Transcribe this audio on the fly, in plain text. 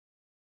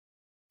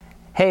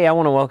Hey, I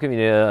want to welcome you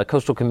to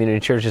Coastal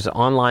Community Church's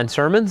online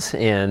sermons.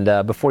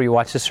 And before you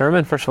watch the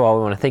sermon, first of all,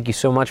 we want to thank you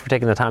so much for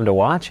taking the time to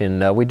watch.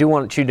 And we do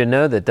want you to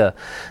know that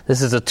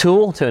this is a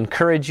tool to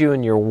encourage you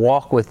in your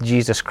walk with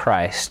Jesus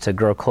Christ, to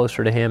grow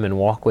closer to Him and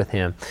walk with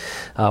Him.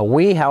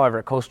 We, however,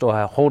 at Coastal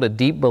hold a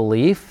deep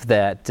belief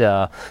that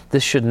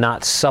this should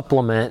not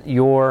supplement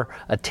your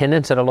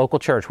attendance at a local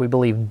church. We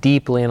believe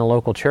deeply in a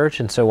local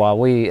church. And so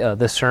while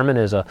this sermon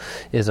is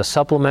a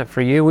supplement for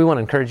you, we want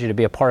to encourage you to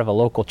be a part of a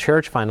local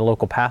church, find a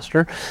local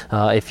pastor.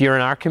 If you're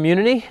in our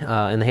community,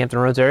 in the Hampton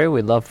Roads area,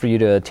 we'd love for you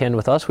to attend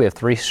with us. We have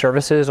 3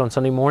 services on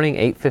Sunday morning,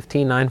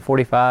 8:15,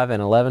 9:45,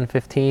 and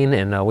 11:15,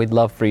 and we'd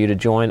love for you to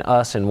join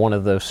us in one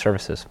of those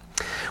services.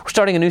 We're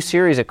starting a new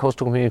series at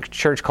Coastal Community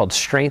Church called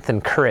Strength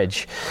and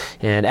Courage.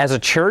 And as a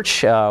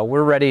church,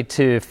 we're ready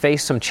to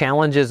face some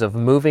challenges of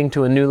moving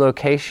to a new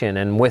location.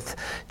 And with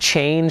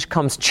change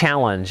comes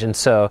challenge. And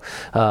so,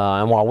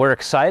 and while we're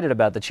excited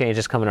about the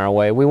changes coming our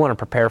way, we want to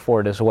prepare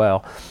for it as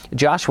well.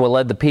 Joshua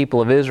led the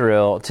people of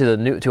Israel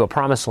to a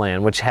promised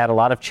land, which had a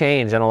lot of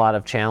change and a lot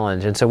of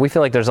challenge. And so we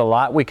feel like there's a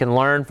lot we can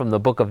learn from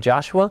the book of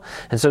Joshua.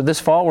 And so this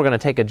fall, we're going to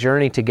take a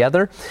journey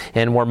together.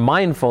 And we're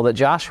mindful that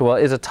Joshua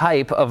is a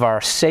type of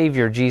our Savior,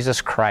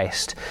 Jesus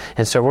Christ.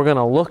 And so we're going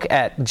to look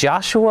at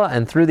Joshua,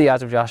 and through the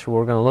eyes of Joshua,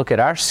 we're going to look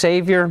at our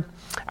Savior,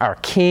 our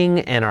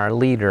King, and our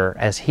leader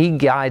as He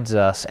guides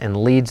us and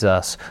leads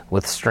us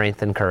with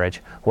strength and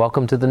courage.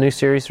 Welcome to the new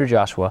series through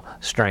Joshua,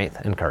 Strength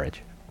and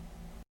Courage.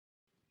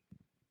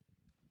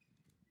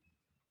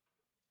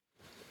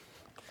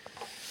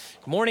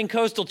 Good morning,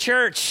 Coastal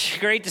Church.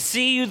 Great to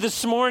see you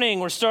this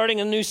morning. We're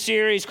starting a new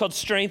series called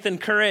Strength and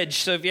Courage.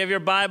 So if you have your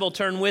Bible,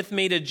 turn with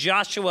me to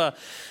Joshua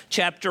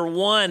chapter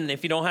 1.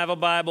 If you don't have a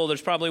Bible,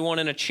 there's probably one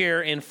in a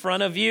chair in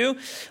front of you.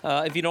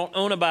 If you don't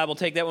own a Bible,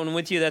 take that one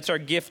with you. That's our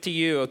gift to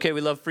you. Okay,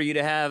 we'd love for you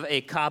to have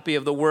a copy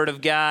of the Word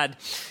of God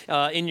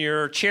in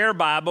your chair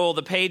Bible.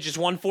 The page is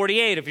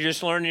 148. If you're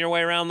just learning your way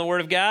around the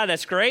Word of God,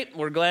 that's great.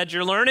 We're glad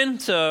you're learning.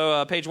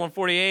 So page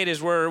 148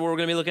 is where we're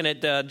going to be looking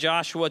at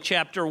Joshua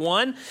chapter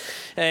 1.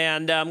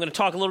 And I'm going to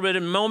talk a little bit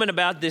in a moment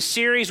about this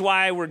series,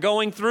 why we're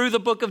going through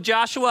the book of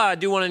Joshua. I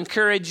do want to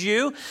encourage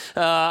you,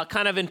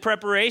 kind of in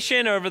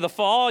preparation over the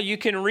fall, you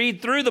can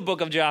read through the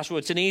book of Joshua.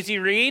 It's an easy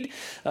read.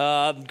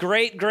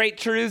 Great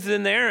truths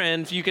in there,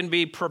 and you can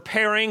be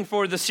preparing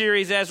for the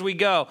series as we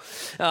go.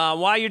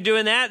 While you're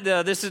doing that,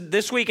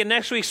 this week and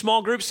next week,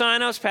 small group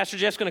sign-ups. Pastor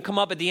Jeff's going to come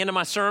up at the end of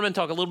my sermon,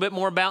 talk a little bit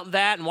more about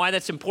that and why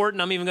that's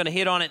important. I'm even going to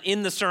hit on it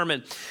in the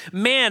sermon.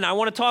 Men, I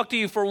want to talk to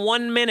you for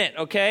 1 minute,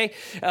 okay?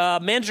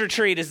 Men's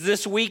retreat is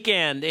this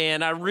weekend,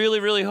 and I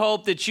really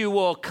hope that you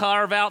will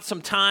carve out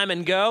some time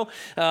and go.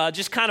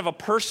 Just kind of a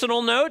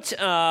personal note,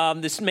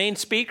 this main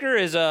speaker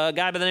is a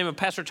guy by the name of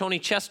Pastor Tony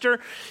Chester,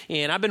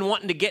 and I've been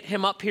wanting to get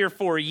him up here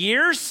for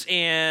years,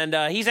 and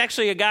he's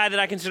actually a guy that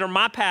I consider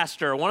my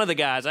pastor, one of the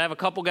guys. I have a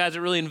couple guys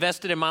that really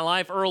invested in my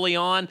life early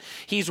on.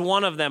 He's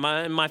one of them.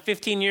 In my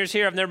 15 years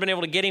here, I've never been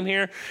able to get him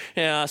here,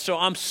 so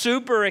I'm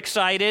super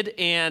excited,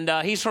 and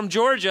he's from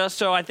Georgia,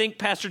 so I think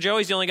Pastor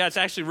Joey's the only guy that's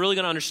actually really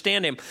going to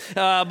understand him.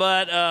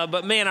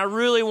 But man, I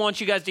really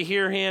want you guys to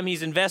hear him.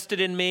 He's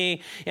invested in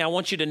me, and I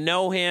want you to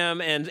know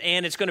him, and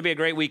it's going to be a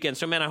great weekend.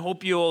 So, man, I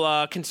hope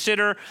you'll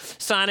consider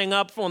signing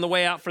up on the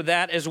way out for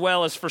that, as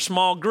well as for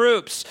small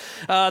groups.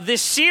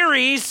 This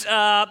series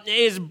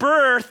is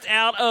birthed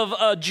out of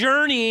a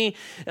journey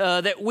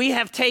that we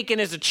have taken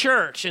as a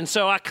church, and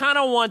so I kind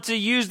of want to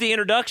use the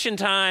introduction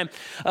time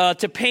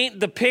to paint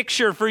the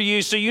picture for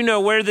you so you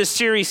know where this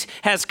series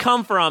has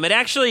come from. It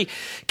actually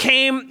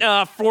came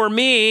for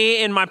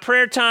me in my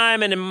prayer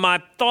time and in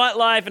my thought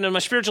life and in my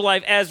spiritual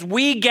life as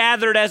we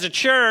gathered as a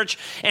church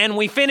and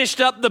we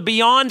finished up the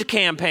Beyond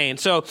campaign.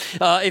 So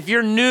if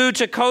you're new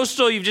to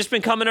Coastal, you've just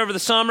been coming over the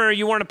summer,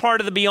 you weren't a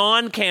part of the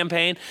Beyond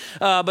campaign,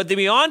 but the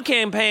Beyond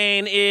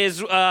campaign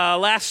is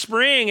last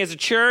spring as a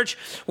church,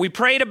 we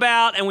prayed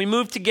about and we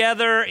moved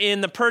together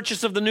in the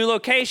purchase of the new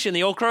location,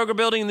 the old Kroger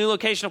building, the new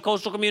location of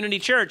Coastal Community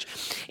Church.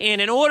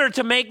 And in order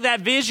to make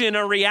that vision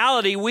a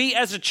reality, we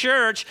as a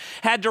church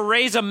had to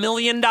raise $1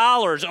 million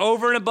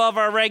over and above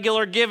our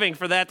regular giving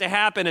for that to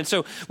happen. And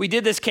so we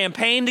did this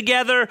campaign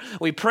together,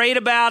 we prayed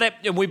about it,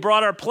 and we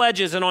brought our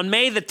pledges. And on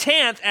May the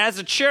 10th, as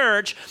a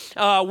church,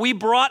 we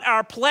brought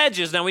our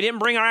pledges. Now, we didn't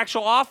bring our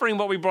actual offering,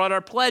 but we brought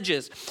our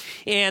pledges.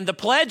 And the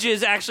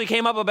pledges actually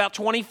came up about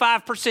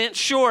 25%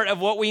 short of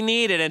what we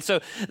needed. And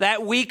so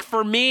that week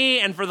for me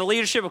and for the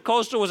leadership of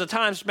Coastal was a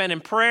time spent in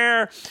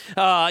prayer.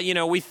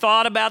 We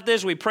thought about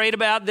this, we prayed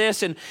about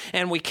this,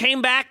 and we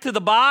came back to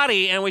the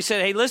body and we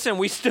said, hey, listen,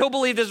 we still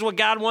believe this is what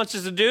God wants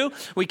us to do.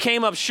 We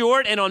came up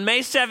short, and on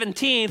May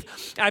 17th,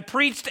 I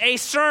preached a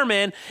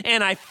sermon,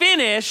 and I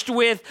finished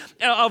with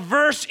a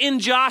verse in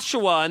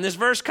Joshua. And this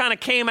verse kind of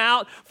came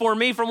out for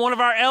me from one of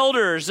our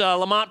elders,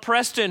 Lamont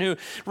Preston, who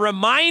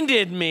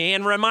reminded me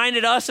and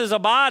reminded us as a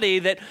body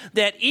that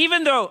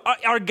even though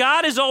our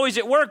God is always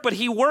at work, but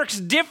he works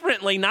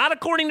differently, not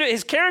according to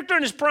his character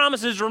and his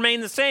promises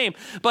remain the same,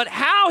 but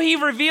how he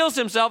reveals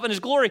himself and his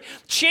glory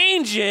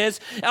changes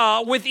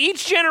with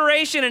each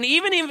generation and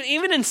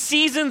even in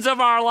seasons of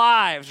our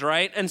lives,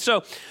 right? And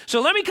so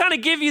let me kind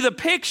of give you the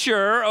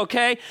picture,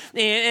 okay,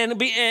 and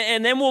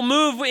then we'll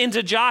move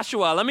into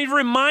Joshua. Let me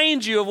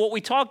remind you of what we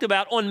talked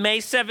about on May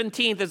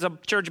 17th as a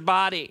church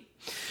body.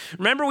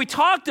 Remember, we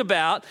talked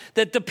about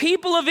that the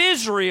people of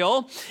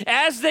Israel,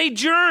 as they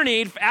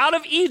journeyed out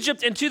of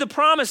Egypt into the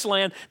promised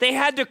land, they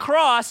had to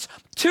cross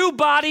two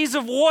bodies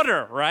of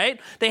water, right?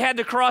 They had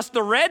to cross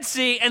the Red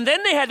Sea, and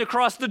then they had to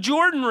cross the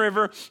Jordan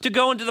River to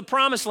go into the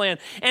promised land.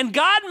 And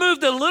God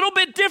moved a little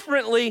bit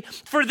differently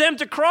for them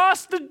to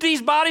cross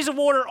these bodies of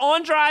water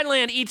on dry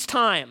land each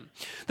time.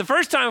 The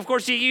first time, of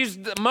course, he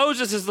used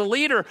Moses as the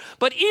leader,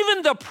 but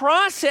even the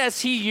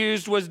process he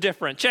used was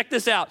different. Check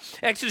this out.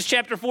 Exodus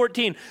chapter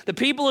 14. The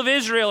people of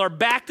Israel are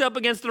backed up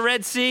against the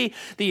Red Sea.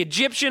 The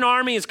Egyptian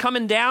army is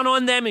coming down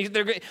on them.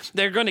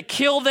 They're going to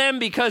kill them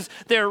because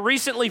they're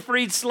recently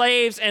freed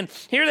slaves. And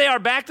here they are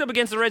backed up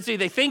against the Red Sea.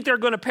 They think they're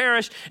going to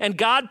perish, and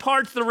God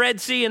parts the Red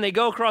Sea, and they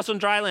go across on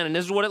dry land. And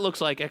this is what it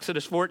looks like,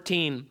 Exodus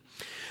 14.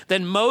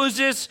 Then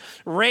Moses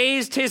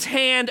raised his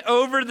hand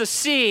over the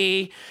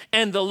sea,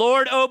 and the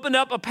Lord opened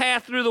up a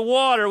path through the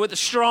water with a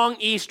strong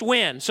east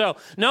wind. So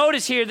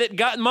notice here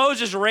that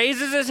Moses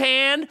raises his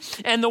hand,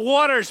 and the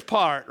waters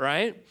part,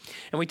 right?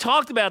 And we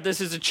talked about this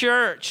as a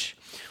church.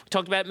 We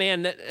talked about,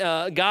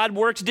 that God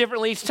works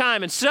differently each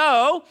time. And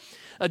so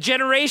a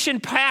generation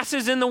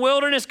passes in the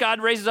wilderness.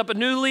 God raises up a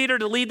new leader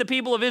to lead the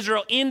people of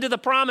Israel into the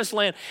promised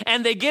land.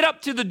 And they get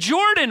up to the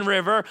Jordan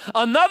River,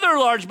 another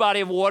large body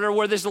of water,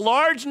 where this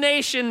large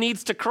nation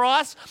needs to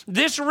cross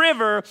this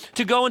river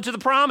to go into the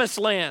promised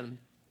land.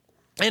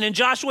 And in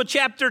Joshua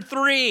chapter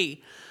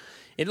 3,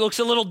 it looks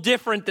a little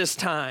different this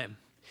time.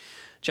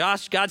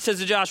 God says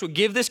to Joshua,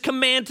 give this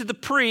command to the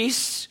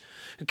priests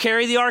who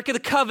carry the Ark of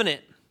the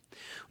Covenant.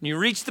 When you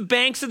reach the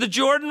banks of the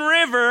Jordan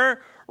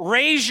River,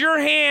 raise your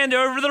hand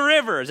over the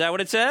river. Is that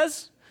what it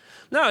says?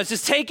 No, it's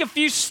just take a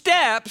few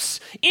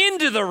steps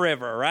into the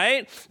river,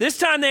 right? This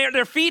time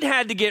their feet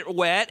had to get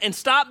wet and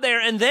stop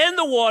there, and then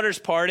the waters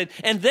parted,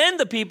 and then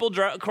the people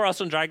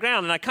crossed on dry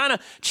ground. And I kind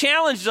of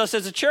challenged us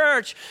as a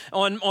church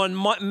on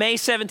May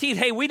 17th.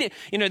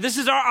 Hey, this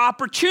is our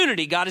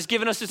opportunity. God has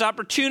given us this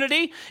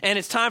opportunity, and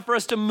it's time for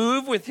us to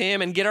move with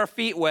him and get our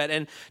feet wet.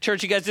 And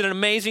church, you guys did an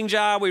amazing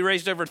job. We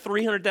raised over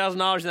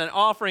 $300,000 in that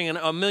offering and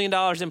 $1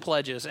 million in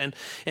pledges. And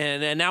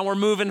now we're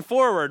moving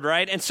forward,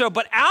 right? And so,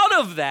 but out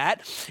of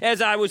that,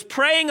 as I was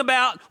praying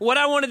about what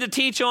I wanted to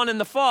teach on in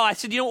the fall, I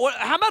said,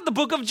 how about the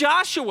book of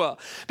Joshua?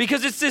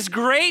 Because it's this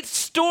great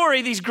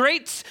story, these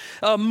great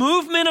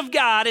movement of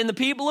God in the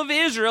people of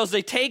Israel as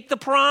they take the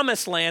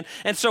promised land.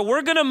 And so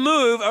we're going to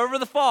move over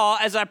the fall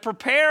as I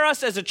prepare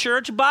us as a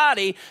church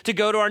body to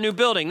go to our new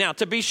building. Now,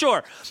 to be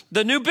sure,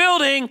 the new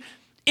building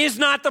is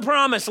not the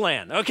promised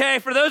land, okay?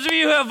 For those of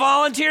you who have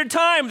volunteered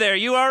time there,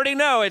 you already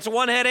know it's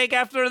one headache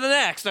after the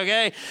next,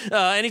 okay?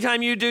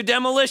 Anytime you do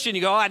demolition,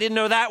 you go, I didn't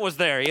know that was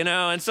there,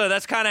 And so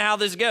that's kind of how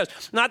this goes.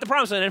 Not the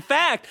promised land. In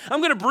fact, I'm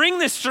going to bring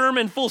this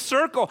sermon full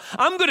circle.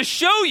 I'm going to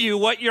show you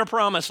what your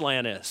promised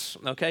land is,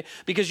 okay?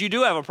 Because you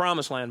do have a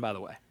promised land, by the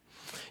way.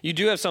 You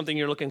do have something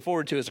you're looking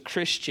forward to as a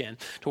Christian,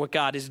 to what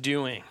God is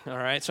doing, all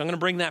right? So I'm going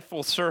to bring that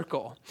full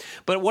circle.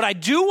 But what I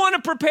do want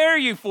to prepare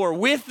you for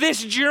with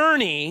this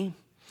journey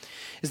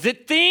is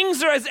that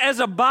things as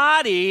a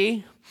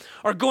body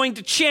are going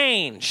to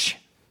change,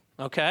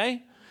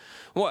 okay?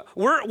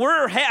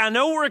 I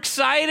know we're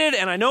excited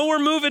and I know we're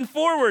moving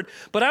forward,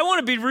 but I want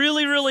to be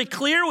really, really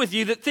clear with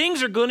you that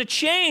things are going to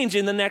change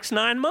in the next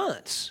 9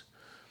 months.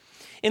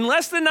 In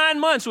less than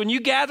 9 months, when you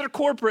gather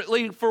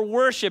corporately for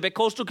worship at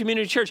Coastal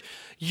Community Church,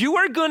 you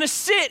are going to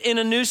sit in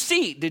a new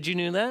seat. Did you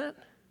know that?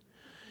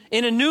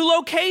 In a new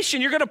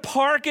location, you're going to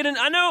park it. And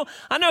I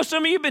know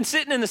some of you have been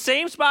sitting in the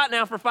same spot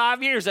now for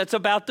 5 years. That's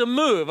about to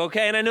move,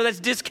 okay? And I know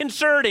that's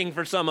disconcerting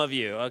for some of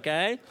you,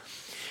 okay?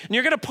 And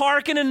you're going to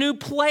park in a new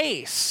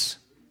place,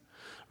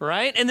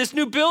 right? And this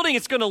new building,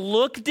 it's going to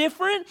look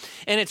different,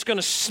 and it's going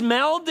to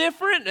smell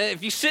different.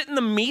 If you sit in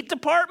the meat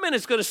department,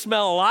 it's going to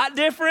smell a lot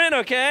different,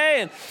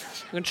 okay? And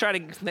I'm going to try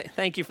to,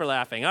 thank you for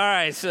laughing. All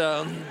right,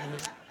 so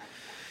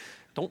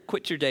don't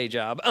quit your day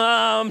job.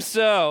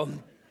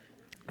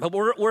 But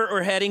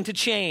we're heading to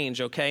change,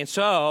 okay? And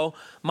so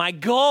my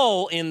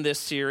goal in this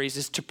series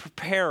is to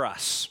prepare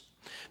us,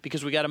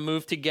 because we got to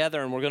move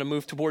together, and we're going to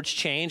move towards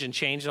change, and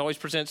change always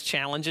presents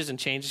challenges, and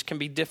changes can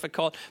be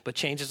difficult, but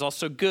change is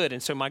also good.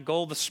 And so my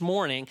goal this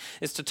morning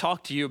is to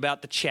talk to you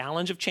about the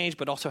challenge of change,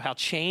 but also how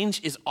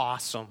change is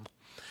awesome,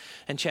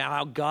 and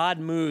how God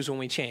moves when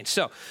we change.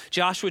 So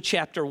Joshua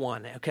chapter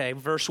 1, okay,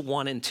 verse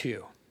 1 and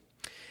 2.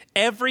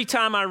 Every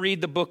time I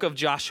read the book of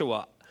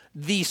Joshua,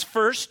 these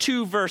first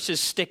two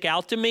verses stick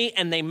out to me,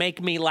 and they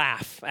make me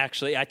laugh,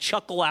 actually. I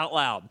chuckle out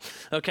loud.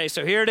 Okay,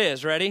 so here it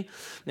is. Ready?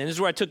 And this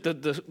is where I took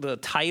the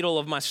title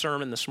of my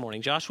sermon this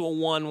morning. Joshua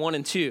 1, 1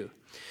 and 2.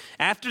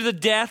 After the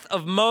death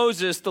of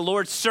Moses, the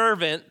Lord's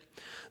servant,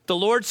 the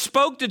Lord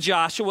spoke to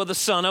Joshua, the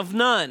son of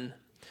Nun,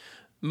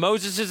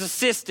 Moses'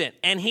 assistant,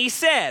 and he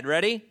said,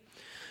 ready?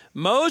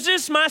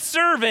 Moses, my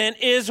servant,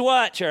 is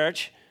what,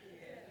 church?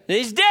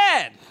 He's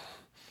dead.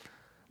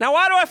 Now,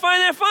 why do I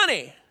find that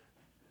funny?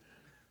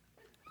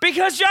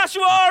 Because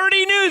Joshua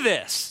already knew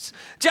this.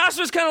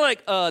 Joshua's kind of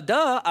like,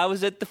 duh, I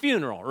was at the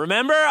funeral.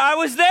 Remember? I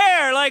was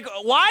there. Like,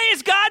 why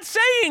is God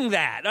saying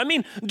that? I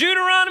mean,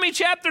 Deuteronomy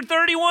chapter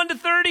 31 to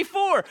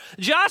 34.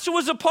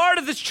 Joshua's a part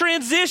of this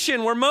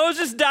transition where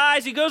Moses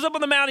dies. He goes up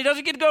on the mountain. He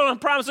doesn't get to go on the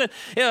promised land.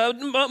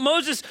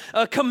 Moses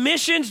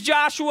commissions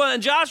Joshua,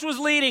 and Joshua's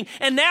leading.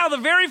 And now the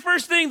very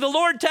first thing the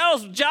Lord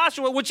tells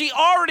Joshua, which he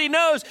already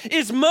knows,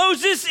 is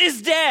Moses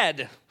is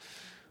dead.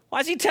 Why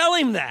does he tell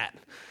him that?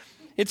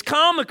 It's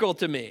comical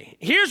to me.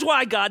 Here's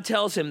why God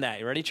tells him that.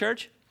 You ready,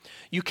 church?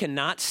 You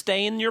cannot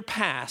stay in your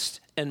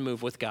past and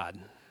move with God.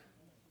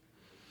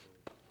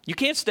 You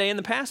can't stay in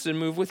the past and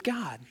move with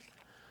God.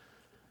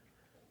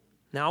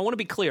 Now, I want to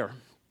be clear.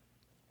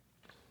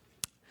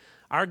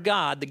 Our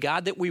God, the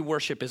God that we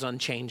worship, is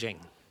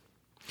unchanging.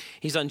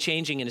 He's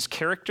unchanging in his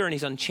character, and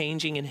he's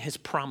unchanging in his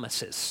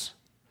promises.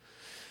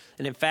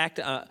 And in fact,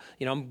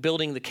 I'm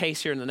building the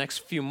case here in the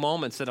next few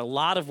moments that a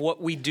lot of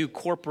what we do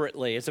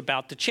corporately is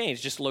about to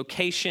change. Just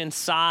location,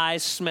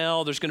 size,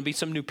 smell. There's going to be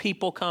some new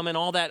people coming,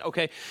 all that,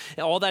 okay?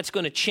 All that's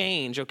going to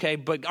change, okay?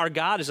 But our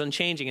God is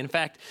unchanging. In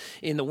fact,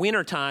 in the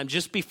wintertime,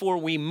 just before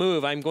we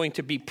move, I'm going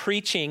to be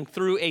preaching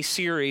through a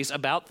series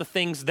about the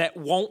things that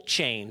won't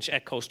change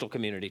at Coastal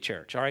Community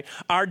Church, all right?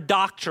 Our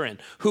doctrine,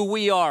 who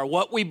we are,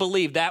 what we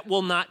believe, that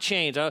will not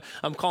change.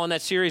 I'm calling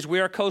that series, We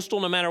Are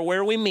Coastal No Matter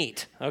Where We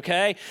Meet,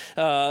 okay?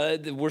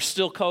 We're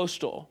still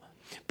coastal.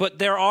 But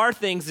there are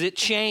things that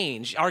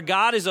change. Our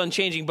God is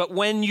unchanging. But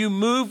when you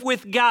move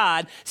with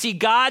God, see,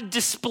 God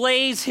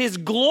displays his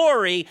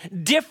glory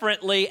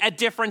differently at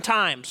different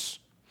times.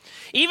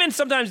 Even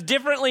sometimes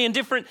differently in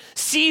different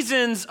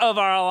seasons of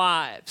our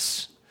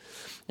lives.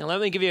 Now,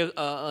 let me give you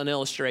an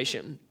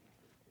illustration.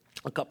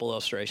 A couple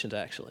illustrations,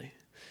 actually.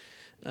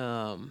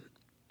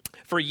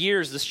 For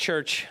years, this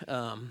church,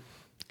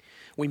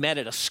 we met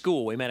at a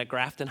school. We met at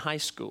Grafton High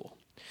School.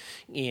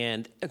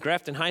 And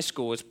Grafton High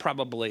School was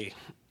probably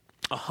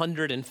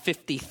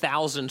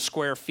 150,000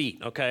 square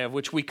feet, okay, of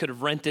which we could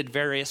have rented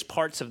various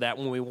parts of that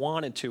when we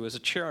wanted to as a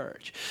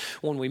church.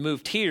 When we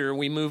moved here,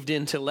 we moved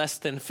into less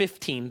than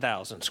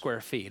 15,000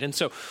 square feet. And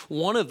so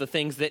one of the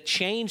things that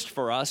changed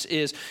for us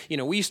is,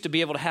 we used to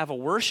be able to have a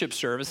worship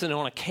service, and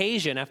on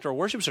occasion after a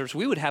worship service,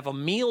 we would have a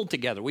meal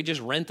together. We just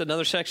rent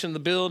another section of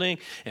the building,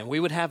 and we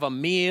would have a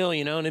meal,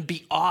 and it'd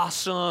be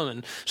awesome.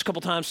 And just a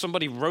couple times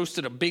somebody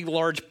roasted a big,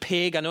 large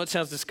pig. I know it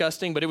sounds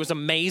disgusting, but it was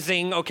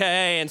amazing,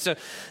 okay? And so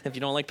if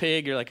you don't like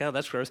pig, you're like, oh,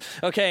 that's gross.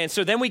 Okay, and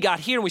so then we got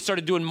here and we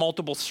started doing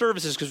multiple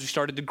services because we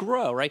started to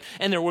grow, right?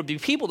 And there would be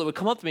people that would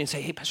come up to me and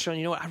say, hey, Pastor John,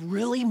 you know what? I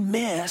really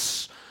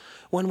miss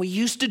when we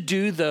used to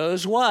do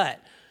those what?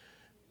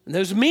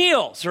 Those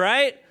meals,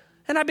 right?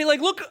 And I'd be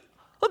like, look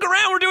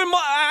around, we're doing,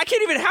 I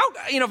can't even,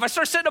 if I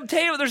start setting up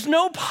table, there's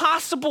no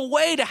possible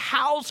way to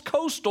house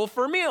Coastal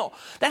for a meal.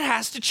 That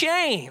has to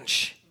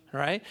change,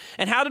 right?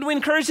 And how did we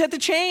encourage that to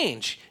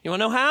change? You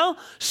want to know how?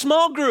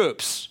 Small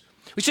groups.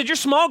 We said your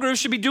small groups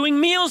should be doing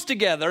meals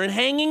together and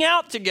hanging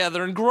out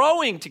together and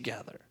growing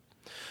together.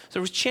 So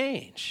there was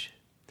change.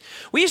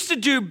 We used to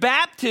do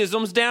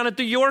baptisms down at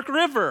the York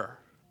River.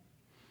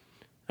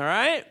 All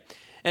right?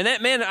 And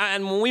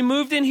and when we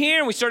moved in here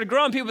and we started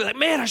growing, people were like,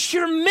 man, I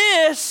sure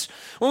miss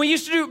when we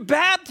used to do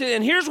baptism.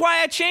 And here's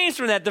why I changed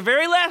from that. The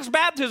very last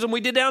baptism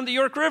we did down at the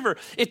York River,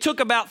 it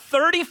took about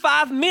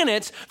 35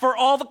 minutes for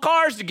all the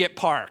cars to get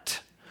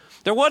parked.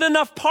 There wasn't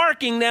enough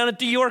parking down at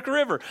the York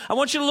River. I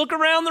want you to look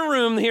around the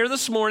room here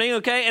this morning,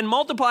 okay, and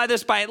multiply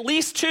this by at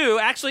least 2,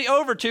 actually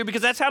over 2,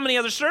 because that's how many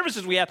other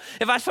services we have.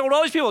 If I told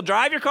all these people,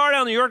 drive your car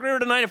down the York River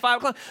tonight at 5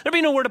 o'clock, there'd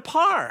be nowhere to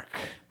park.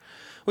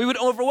 We would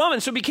overwhelm it.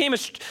 And so it became a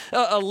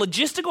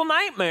logistical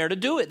nightmare to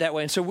do it that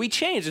way. And so we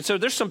changed. And so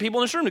there's some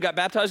people in this room who got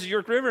baptized at the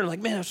York River and like,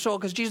 man,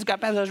 because Jesus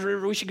got baptized in the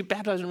river, we should get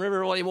baptized in the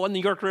river. Well, it wasn't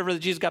the York River that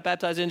Jesus got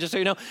baptized in, just so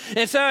you know.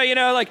 And so,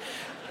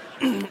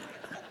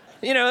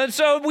 and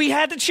so we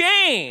had to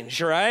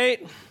change,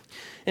 right?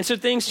 And so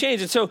things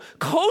change. And so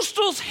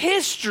Coastal's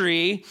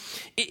history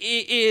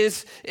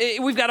is,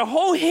 we've got a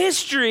whole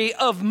history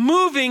of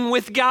moving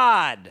with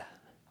God.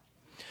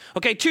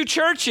 Okay, 2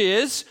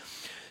 churches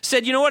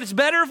said, you know what, it's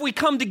better if we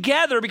come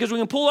together because we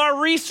can pull our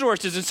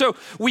resources. And so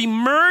we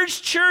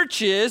merged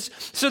churches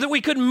so that we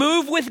could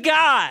move with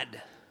God.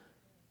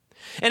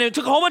 And it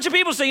took a whole bunch of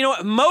people to say, you know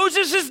what,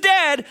 Moses is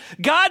dead,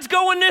 God's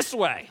going this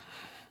way.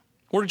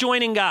 We're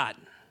joining God.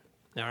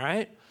 All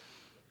right?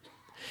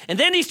 And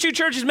then these 2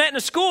 churches met in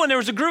a school, and there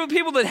was a group of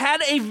people that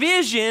had a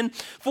vision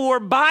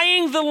for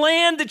buying the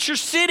land that you're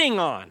sitting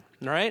on,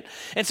 all right?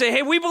 And say,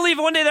 hey, we believe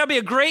one day that'll be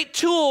a great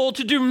tool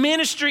to do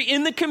ministry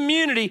in the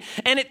community.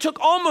 And it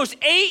took almost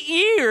 8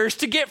 years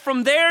to get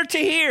from there to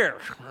here,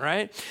 all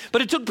right?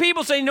 But it took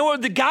people saying, no,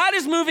 the God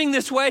is moving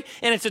this way,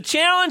 and it's a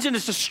challenge, and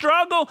it's a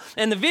struggle,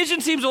 and the vision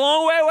seems a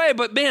long way away,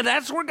 but man,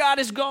 that's where God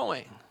is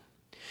going.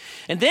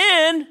 And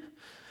then,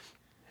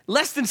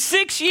 less than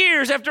 6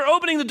 years after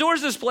opening the doors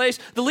of this place,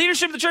 the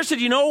leadership of the church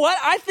said, you know what?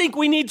 I think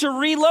we need to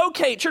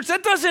relocate. Church,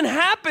 that doesn't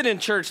happen in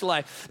church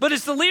life. But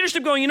it's the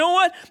leadership going, you know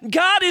what?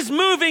 God is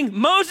moving.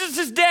 Moses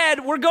is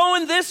dead. We're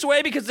going this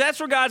way because that's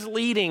where God's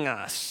leading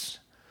us.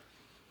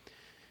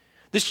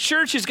 This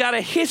church has got a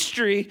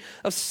history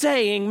of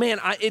saying, man,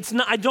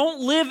 I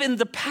don't live in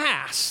the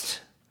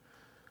past.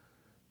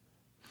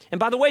 And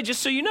by the way,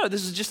 just so you know,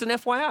 this is just an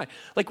FYI.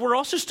 Like, we're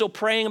also still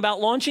praying about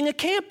launching a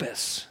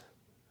campus.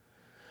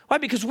 Why?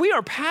 Because we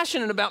are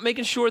passionate about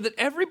making sure that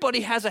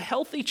everybody has a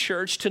healthy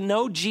church to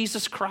know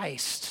Jesus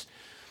Christ.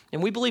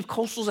 And we believe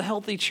Coastal's a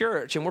healthy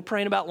church, and we're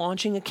praying about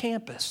launching a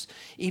campus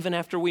even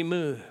after we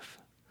move.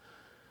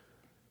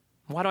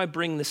 Why do I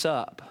bring this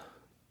up?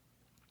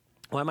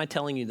 Why am I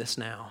telling you this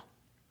now?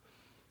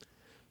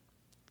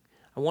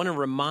 I want to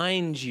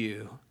remind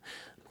you,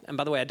 and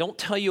by the way, I don't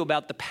tell you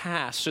about the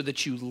past so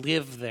that you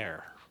live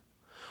there.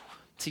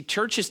 See,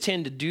 churches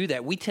tend to do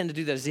that. We tend to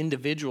do that as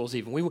individuals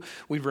even.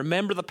 We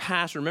remember the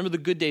past, remember the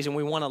good days, and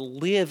we want to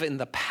live in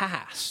the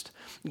past.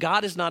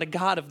 God is not a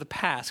God of the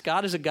past.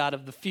 God is a God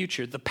of the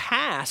future. The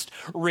past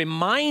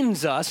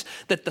reminds us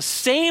that the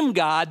same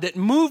God that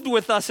moved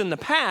with us in the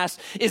past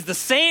is the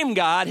same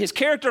God, his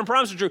character and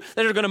promise are true,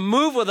 that are going to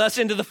move with us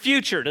into the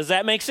future. Does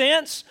that make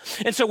sense?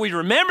 And so we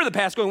remember the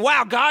past going,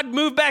 wow, God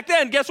moved back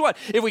then. Guess what?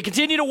 If we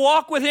continue to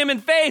walk with him in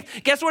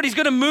faith, guess what? He's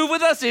going to move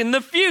with us in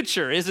the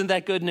future. Isn't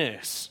that good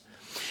news?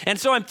 And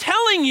so I'm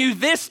telling you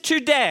this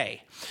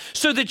today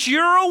so that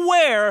you're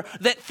aware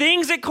that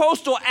things at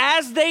Coastal,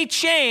 as they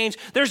change,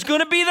 there's going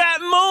to be that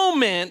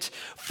moment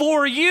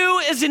for you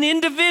as an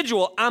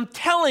individual. I'm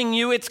telling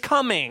you it's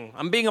coming.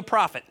 I'm being a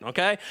prophet,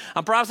 okay?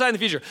 I'm prophesying the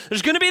future.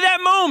 There's going to be that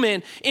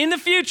moment in the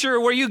future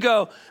where you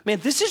go, man,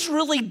 this is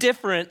really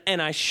different,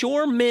 and I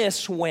sure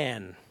miss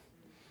when.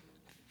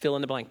 Fill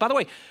in the blank. By the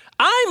way,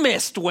 I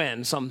missed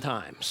when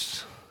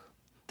sometimes.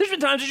 There's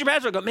been times as your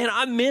pastor I go, man,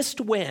 I missed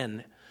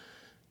when.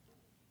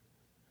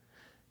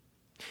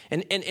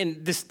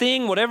 And this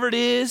thing, whatever it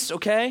is,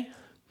 okay,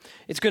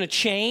 it's going to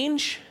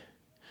change.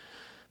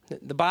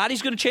 The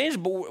body's going to change,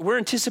 but we're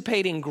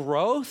anticipating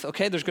growth,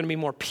 okay? There's going to be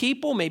more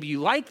people. Maybe you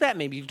like that.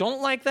 Maybe you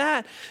don't like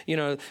that. You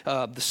know,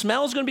 the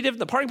smell is going to be different.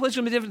 The parking place is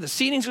going to be different. The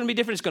seating's going to be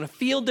different. It's going to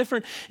feel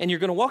different. And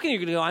you're going to walk in and you're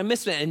going to go, I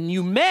missed it. And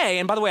you may,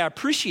 and by the way, I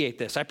appreciate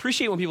this. I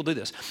appreciate when people do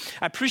this.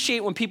 I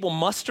appreciate when people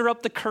muster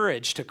up the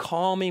courage to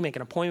call me, make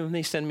an appointment with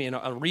me, send me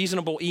a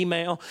reasonable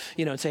email,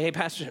 you know, and say, hey,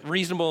 Pastor,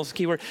 reasonable is the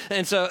keyword.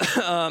 And so,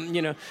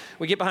 you know,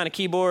 we get behind a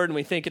keyboard and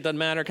we think it doesn't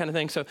matter kind of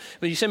thing. So,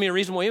 but you send me a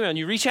reasonable email and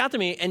you reach out to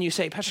me and you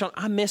say, Pastor Sean,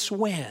 I miss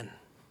when,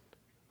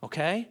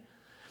 okay?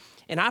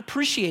 And I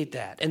appreciate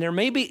that. And there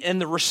may be,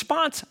 and the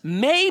response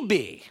may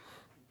be,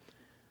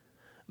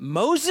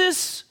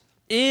 Moses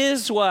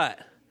is what?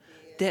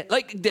 Dead.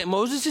 Like,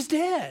 Moses is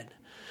dead.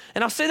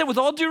 And I'll say that with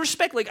all due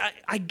respect. Like,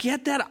 I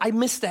get that. I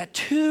miss that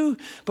too.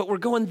 But we're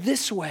going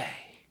this way.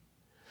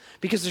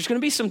 Because there's going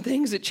to be some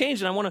things that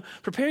change, and I want to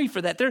prepare you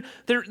for that.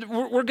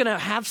 We're going to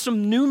have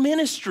some new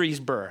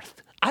ministries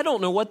birthed. I don't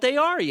know what they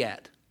are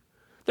yet.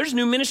 There's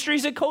new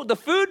ministries at Coastal. The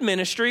food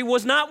ministry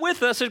was not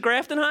with us at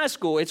Grafton High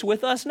School. It's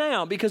with us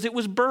now because it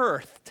was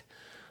birthed.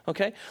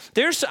 Okay?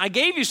 I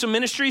gave you some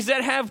ministries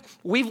that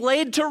we've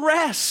laid to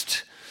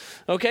rest.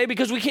 Okay?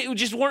 Because we couldn't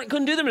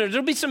do them.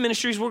 There'll be some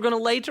ministries we're going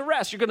to lay to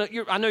rest.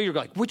 I know you're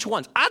like, which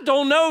ones? I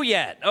don't know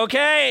yet.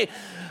 Okay?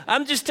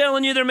 I'm just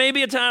telling you there may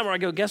be a time where I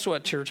go, guess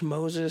what, church?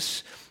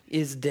 Moses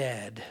is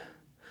dead.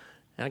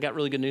 And I got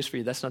really good news for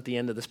you. That's not the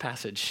end of this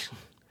passage.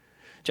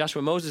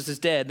 Joshua, Moses is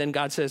dead. Then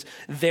God says,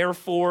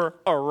 therefore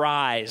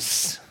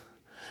arise.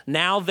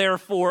 Now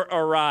therefore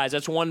arise.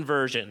 That's one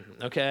version,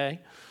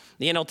 okay?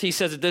 The NLT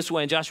says it this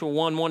way in Joshua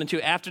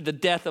 1:1-2. After the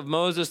death of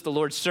Moses, the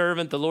Lord's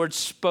servant, the Lord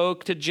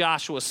spoke to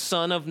Joshua,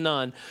 son of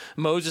Nun,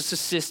 Moses'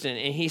 assistant,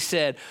 and he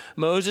said,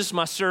 Moses,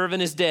 my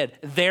servant, is dead.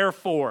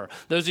 Therefore,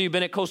 those of you who've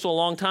been at Coastal a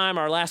long time,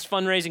 our last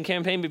fundraising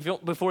campaign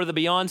before the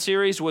Beyond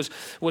series was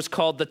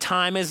called The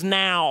Time Is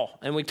Now,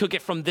 and we took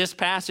it from this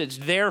passage.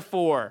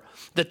 Therefore,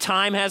 the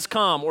time has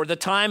come, or the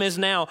time is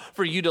now,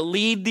 for you to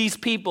lead these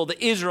people,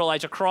 the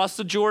Israelites, across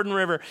the Jordan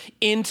River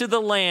into the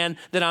land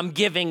that I'm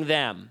giving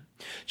them.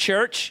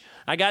 Church,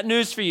 I got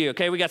news for you,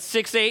 okay? We got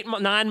 6, 8,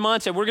 9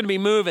 months, and we're going to be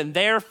moving.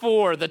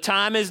 Therefore, the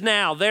time is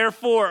now.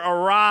 Therefore,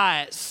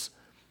 arise.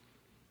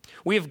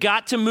 We have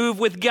got to move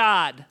with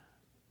God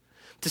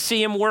to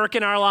see him work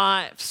in our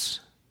lives.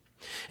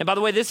 And by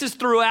the way, this is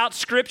throughout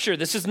Scripture.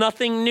 This is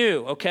nothing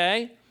new,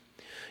 okay?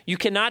 You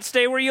cannot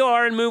stay where you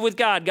are and move with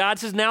God. God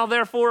says, now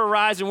therefore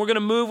arise, and we're going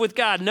to move with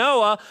God.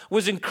 Noah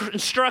was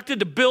instructed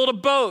to build a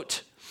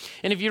boat.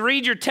 And if you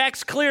read your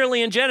text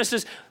clearly in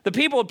Genesis, the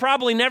people had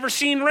probably never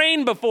seen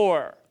rain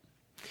before.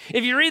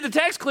 If you read the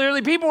text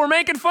clearly, people were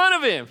making fun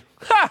of him.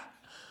 Ha!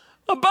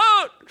 A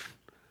boat!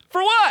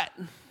 For what?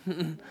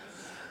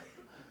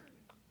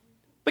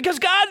 Because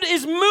God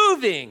is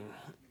moving.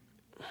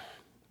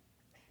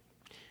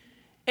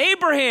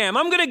 Abraham,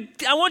 I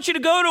want you to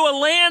go to a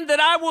land that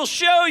I will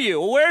show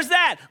you. Well, where's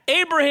that?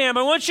 Abraham,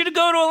 I want you to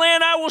go to a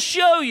land I will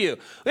show you.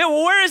 Yeah,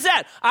 well, where is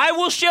that? I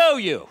will show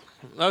you.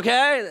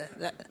 Okay?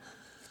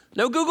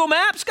 No Google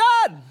Maps,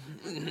 God?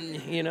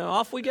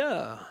 Off we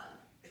go.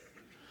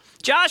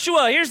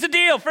 Joshua, here's the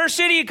deal. First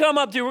city you come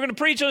up to, we're going to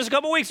preach on this in a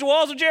couple weeks, the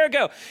walls of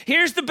Jericho.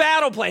 Here's the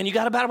battle plan. You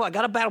got a battle plan? I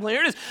got a battle plan.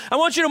 Here it is. I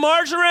want you to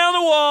march around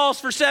the walls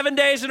for 7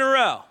 days in a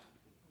row.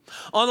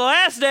 On the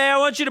last day, I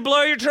want you to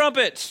blow your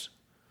trumpets.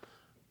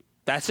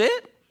 That's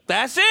it.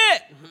 That's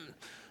it.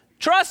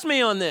 Trust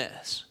me on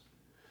this.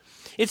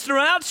 It's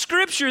throughout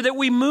Scripture that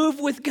we move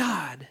with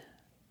God.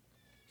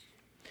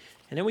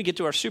 And then we get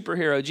to our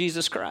superhero,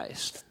 Jesus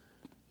Christ.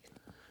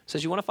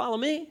 Says, you want to follow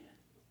me?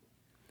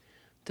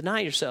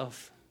 Deny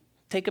yourself.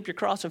 Take up your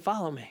cross and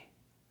follow me.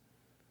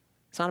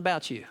 It's not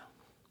about you.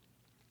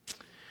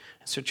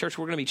 So, church,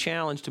 we're going to be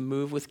challenged to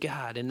move with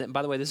God. And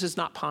by the way, this is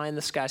not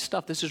pie-in-the-sky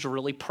stuff. This is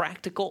really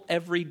practical,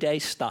 everyday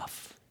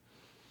stuff.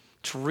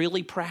 It's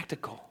really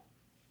practical.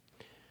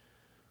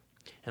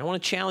 And I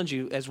want to challenge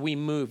you as we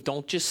move.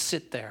 Don't just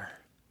sit there.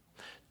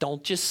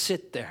 Don't just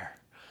sit there.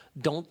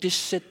 Don't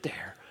just sit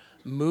there.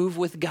 Move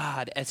with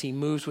God as he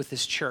moves with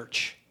his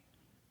church.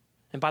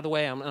 And by the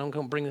way, I'm going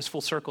to bring this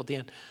full circle at the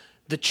end.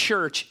 The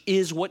church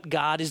is what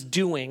God is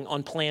doing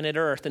on planet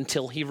Earth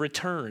until he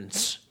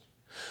returns.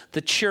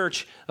 The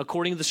church,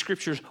 according to the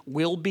Scriptures,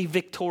 will be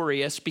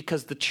victorious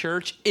because the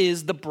church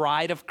is the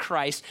bride of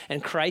Christ,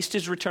 and Christ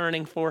is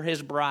returning for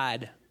his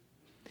bride.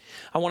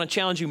 I want to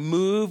challenge you,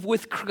 move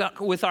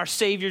with our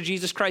Savior,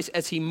 Jesus Christ,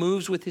 as he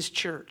moves with his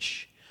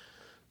church.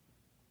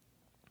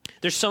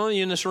 There's some of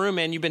you in this room,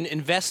 man, you've been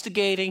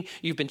investigating,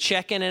 you've been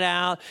checking it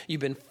out,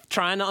 you've been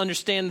trying to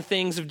understand the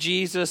things of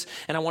Jesus,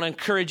 and I want to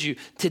encourage you,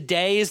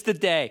 today is the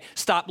day.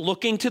 Stop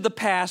looking to the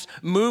past,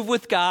 move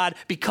with God,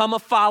 become a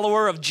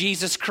follower of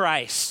Jesus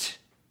Christ.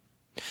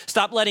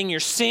 Stop letting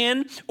your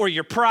sin or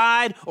your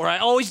pride or I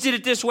always did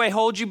it this way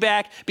hold you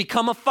back.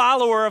 Become a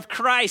follower of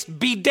Christ.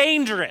 Be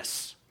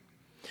dangerous.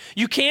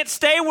 You can't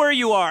stay where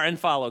you are and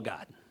follow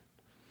God.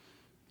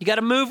 You got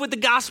to move with the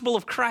gospel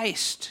of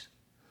Christ.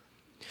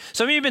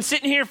 Some of you have been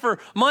sitting here for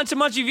months and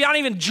months. You've not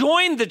even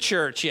joined the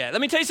church yet.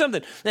 Let me tell you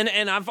something.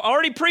 And I've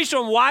already preached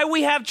on why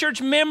we have church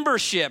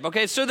membership,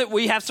 okay, so that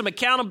we have some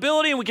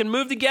accountability and we can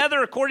move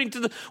together according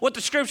to what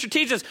the Scripture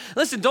teaches.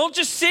 Listen, don't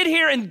just sit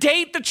here and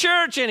date the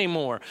church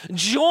anymore.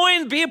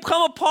 Join,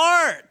 become a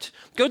part.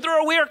 Go through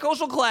our We Are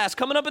Coastal class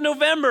coming up in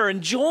November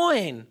and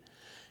join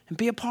and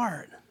be a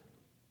part.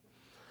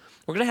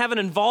 We're going to have an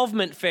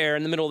involvement fair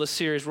in the middle of the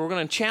series where we're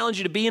going to challenge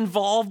you to be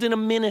involved in a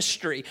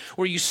ministry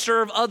where you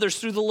serve others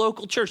through the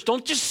local church.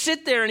 Don't just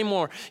sit there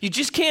anymore. You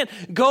just can't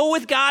go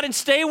with God and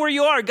stay where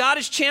you are. God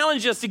has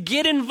challenged us to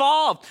get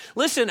involved.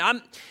 Listen,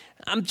 I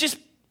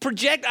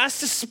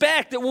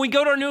suspect that when we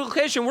go to our new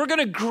location, we're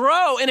going to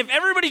grow. And if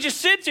everybody just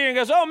sits here and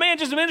goes, oh man,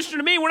 just minister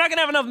to me, we're not going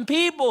to have enough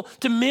people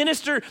to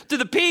minister to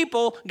the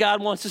people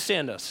God wants to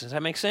send us. Does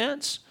that make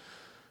sense?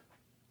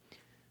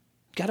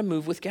 Got to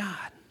move with God.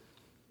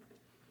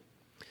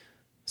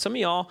 Some of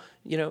y'all,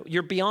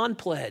 your Beyond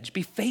pledge.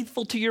 Be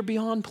faithful to your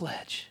Beyond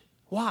pledge.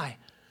 Why?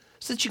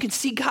 So that you can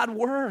see God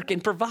work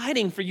and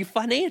providing for you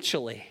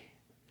financially.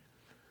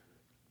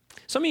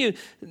 Some of you,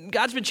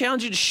 God's been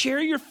challenging you to share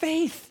your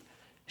faith.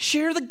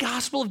 Share the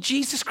gospel of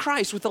Jesus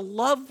Christ with a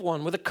loved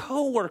one, with a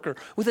coworker,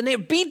 with a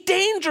neighbor. Be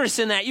dangerous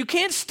in that. You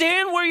can't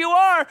stand where you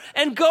are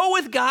and go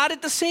with God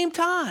at the same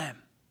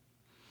time.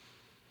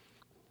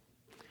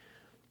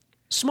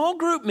 Small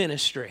group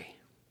ministry.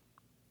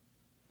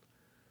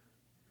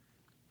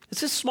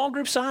 It's a small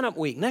group sign-up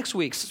week. Next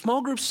week's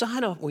small group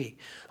sign-up week.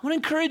 I want to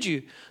encourage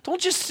you, don't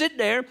just sit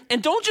there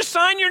and don't just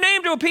sign your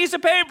name to a piece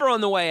of paper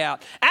on the way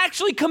out.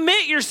 Actually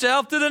commit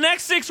yourself to the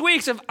next 6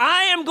 weeks of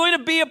I am going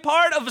to be a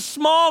part of a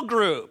small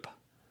group.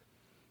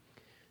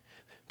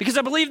 Because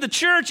I believe the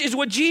church is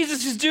what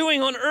Jesus is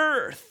doing on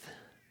earth.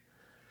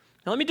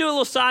 Now let me do a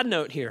little side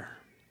note here.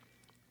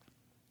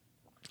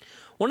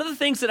 One of the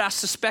things that I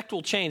suspect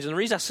will change, and the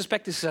reason I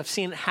suspect this is I've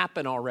seen it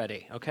happen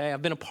already, okay?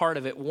 I've been a part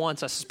of it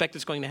once. I suspect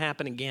it's going to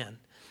happen again.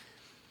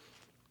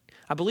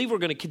 I believe we're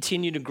going to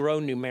continue to grow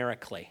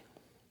numerically,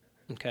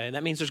 okay?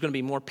 That means there's going to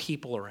be more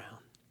people around.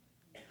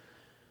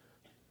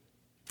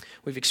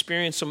 We've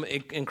experienced some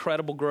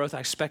incredible growth. I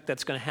expect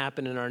that's going to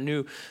happen in our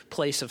new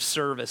place of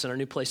service, in our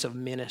new place of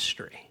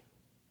ministry.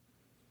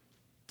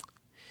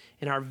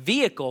 And our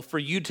vehicle for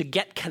you to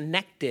get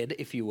connected,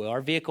 if you will,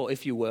 our vehicle,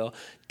 if you will,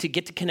 to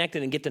get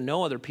connected and get to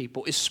know other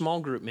people is small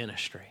group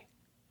ministry.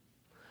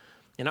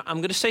 And I'm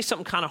going to say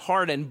something kind of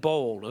hard and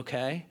bold,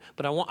 okay?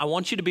 But I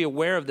want you to be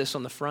aware of this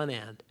on the front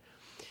end.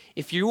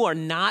 If you are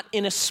not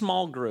in a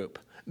small group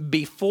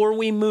before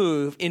we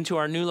move into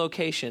our new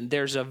location,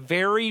 there's a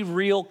very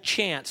real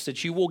chance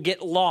that you will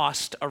get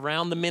lost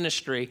around the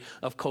ministry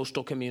of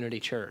Coastal Community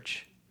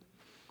Church.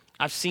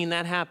 I've seen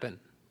that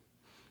happen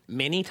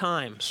many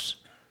times.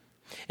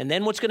 And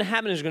then what's going to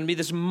happen is there's going to be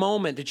this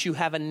moment that you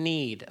have a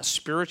need, a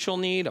spiritual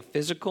need, a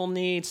physical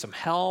need, some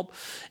help,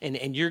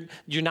 and you're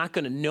not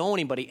going to know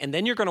anybody. And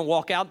then you're going to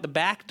walk out the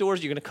back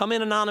doors. You're going to come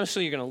in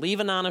anonymously. You're going to leave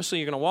anonymously.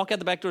 You're going to walk out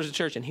the back doors of the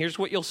church. And here's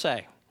what you'll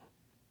say.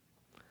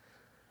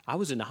 I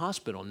was in the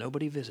hospital.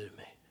 Nobody visited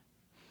me.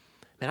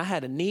 Man, I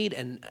had a need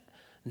and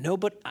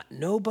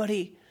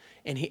nobody.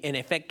 And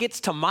if it gets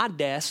to my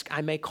desk,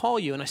 I may call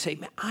you and I say,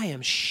 man, I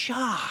am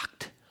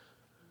shocked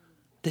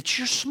that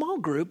your small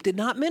group did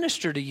not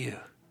minister to you.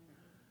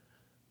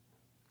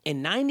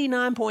 And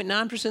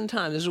 99.9% of the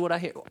time, this is what I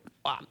hear.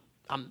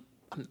 I'm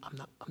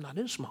not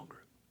in a small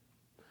group.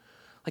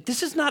 Like,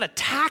 this is not a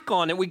tack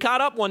on it. We got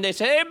up one day and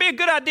said, hey, it'd be a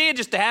good idea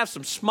just to have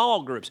some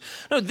small groups.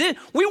 No,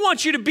 we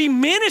want you to be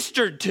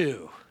ministered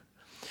to.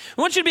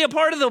 We want you to be a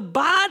part of the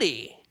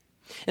body.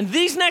 And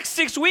these next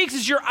 6 weeks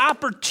is your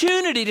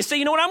opportunity to say,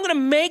 you know what, I'm going to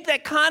make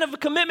that kind of a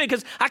commitment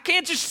because I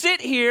can't just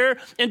sit here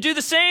and do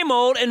the same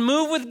old and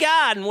move with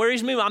God and where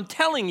he's moving. I'm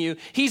telling you,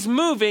 he's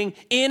moving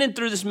in and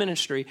through this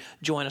ministry.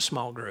 Join a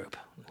small group,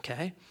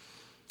 okay?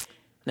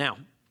 Now,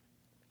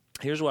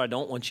 here's what I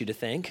don't want you to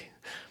think,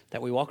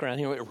 that we walk around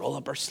here, we roll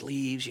up our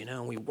sleeves,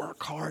 and we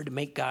work hard to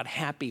make God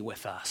happy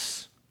with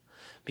us.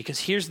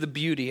 Because here's the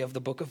beauty of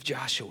the book of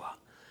Joshua.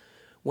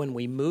 When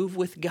we move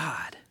with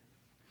God,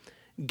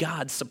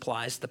 God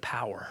supplies the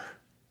power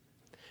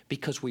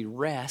because we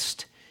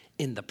rest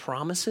in the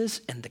promises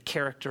and the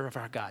character of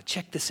our God.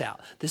 Check this out.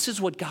 This is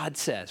what God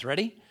says.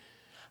 Ready?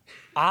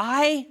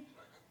 I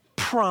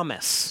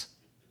promise.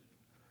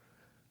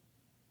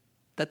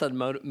 That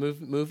doesn't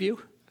move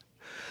you?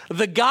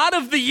 The God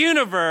of the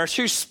universe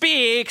who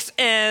speaks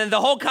and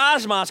the whole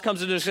cosmos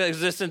comes into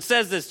existence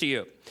says this to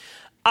you.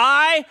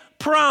 I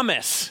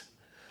promise.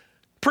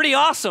 Pretty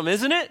awesome,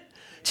 isn't it?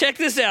 Check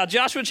this out.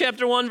 Joshua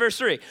chapter 1, verse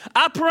 3.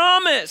 I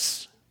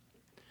promise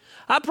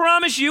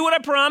you what I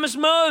promised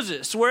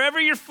Moses. Wherever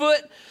you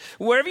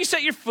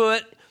set your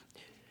foot,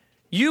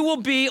 you will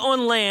be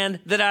on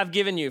land that I've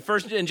given you.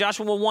 First in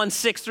Joshua 1,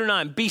 6 through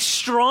 9. Be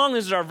strong.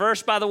 This is our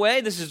verse, by the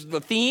way. This is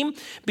the theme.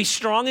 Be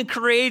strong and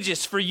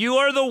courageous, for you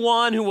are the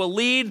one who will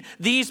lead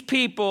these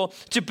people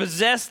to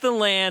possess the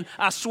land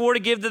I swore to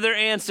give to their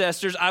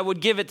ancestors. I would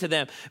give it to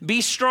them.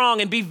 Be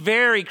strong and be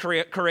very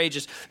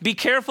courageous. Be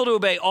careful to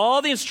obey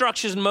all the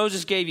instructions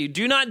Moses gave you.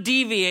 Do not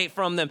deviate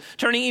from them,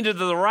 turning either to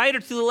the right or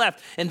to the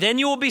left, and then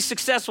you will be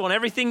successful in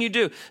everything you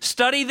do.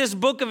 Study this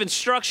book of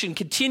instruction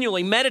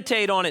continually.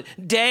 Meditate on it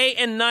day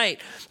and night,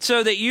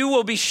 so that you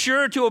will be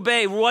sure to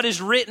obey what is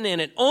written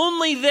in it.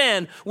 Only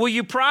then will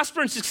you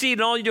prosper and succeed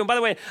in all you do. And by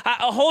the way,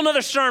 a whole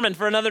nother sermon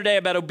for another day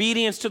about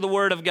obedience to the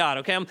word of God,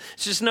 okay? I'm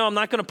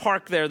not going to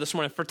park there this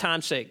morning for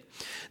time's sake.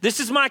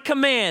 This is my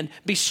command.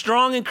 Be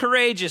strong and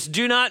courageous.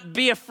 Do not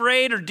be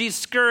afraid or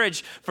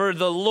discouraged, for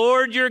the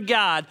Lord your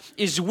God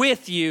is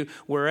with you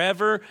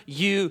wherever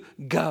you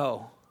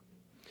go.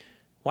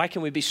 Why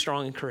can we be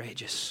strong and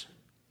courageous?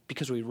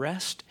 Because we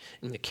rest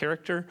in the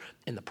character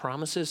and the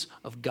promises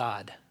of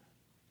God.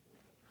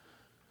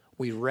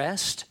 We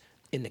rest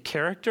in the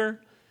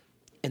character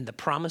and the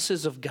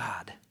promises of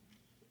God.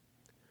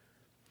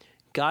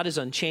 God is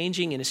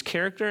unchanging in his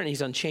character and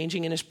he's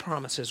unchanging in his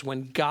promises.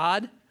 When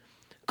God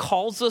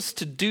calls us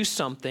to do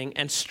something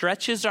and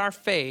stretches our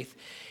faith,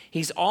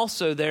 he's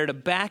also there to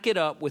back it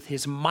up with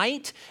his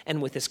might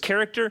and with his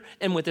character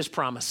and with his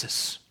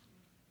promises.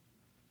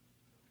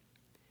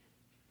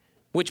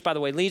 Which, by the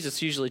way, leads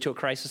us usually to a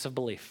crisis of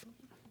belief.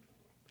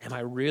 Am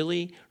I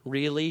really,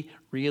 really,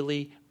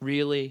 really,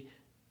 really,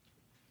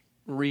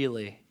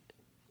 really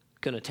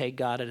going to take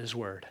God at his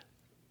word?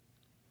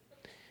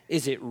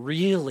 Is it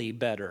really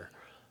better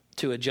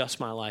to adjust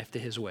my life to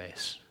his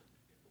ways?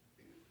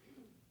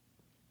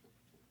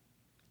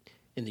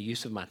 In the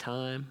use of my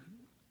time,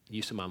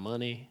 use of my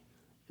money,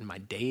 in my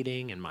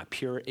dating, and my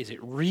is it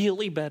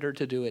really better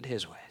to do it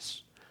his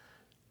ways?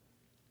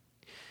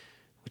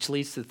 Which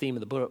leads to the theme of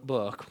the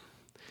book.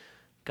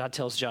 God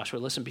tells Joshua,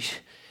 listen,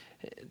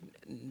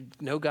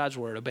 know God's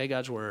word, obey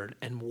God's word,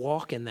 and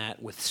walk in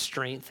that with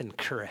strength and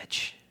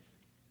courage.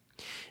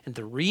 And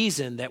the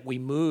reason that we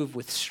move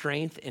with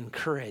strength and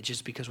courage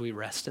is because we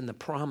rest in the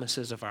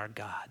promises of our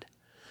God.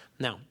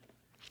 Now,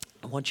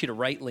 I want you to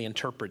rightly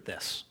interpret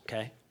this,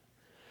 okay?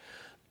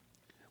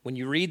 When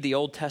you read the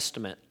Old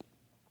Testament,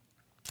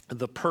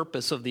 the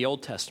purpose of the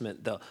Old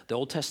Testament, the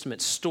Old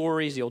Testament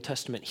stories, the Old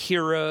Testament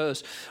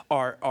heroes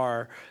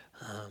are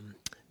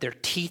they're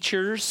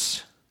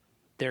teachers,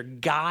 they're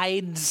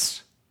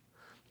guides,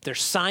 they're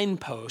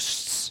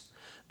signposts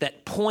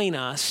that point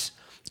us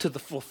to the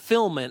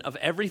fulfillment of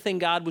everything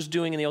God was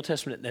doing in the Old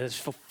Testament that is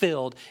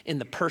fulfilled in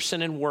the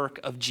person and work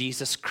of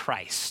Jesus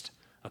Christ.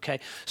 Okay,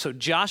 so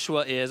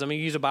Joshua is, I'm going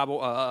to use a Bible,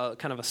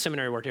 kind of a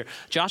seminary word here.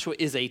 Joshua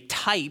is a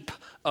type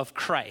of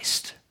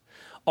Christ.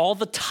 All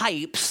the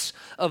types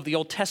of the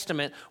Old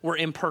Testament were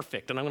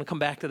imperfect, and I'm going to come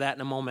back to that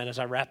in a moment as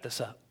I wrap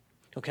this up.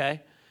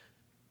 Okay?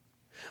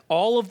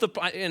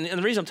 And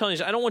the reason I'm telling you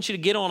is I don't want you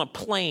to get on a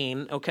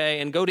plane,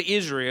 okay, and go to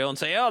Israel and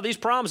say, oh, these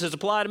promises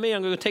apply to me.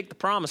 I'm going to take the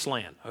promised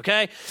land,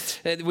 okay?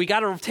 We got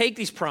to take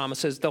these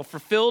promises. They're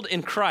fulfilled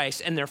in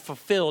Christ, and they're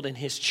fulfilled in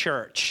his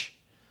church.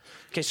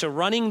 Okay, so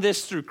running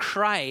this through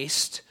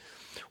Christ,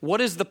 what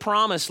is the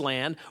promised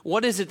land?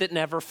 What is it that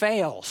never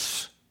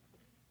fails?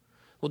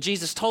 Well,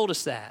 Jesus told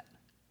us that.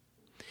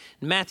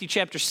 In Matthew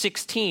chapter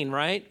 16,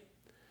 right?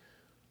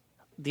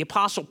 the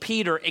Apostle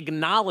Peter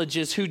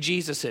acknowledges who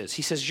Jesus is.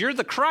 He says, you're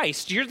the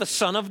Christ, you're the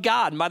Son of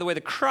God. And by the way, the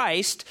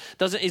Christ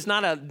is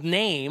not a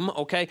name,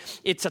 okay?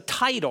 It's a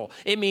title.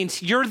 It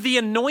means you're the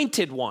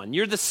anointed one.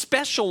 You're the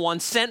special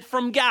one sent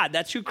from God.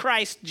 That's who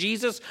Christ,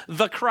 Jesus,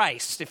 the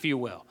Christ, if you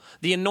will.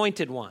 The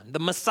anointed one, the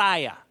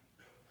Messiah.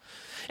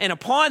 And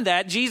upon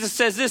that, Jesus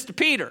says this to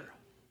Peter.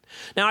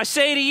 Now I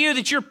say to you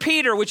that you're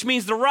Peter, which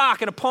means the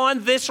rock, and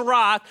upon this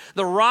rock,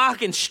 the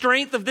rock and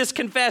strength of this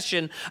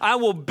confession, I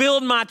will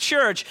build my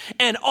church,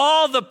 and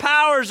all the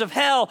powers of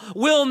hell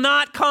will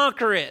not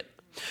conquer it.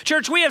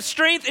 Church, we have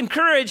strength and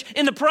courage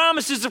in the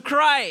promises of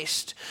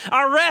Christ.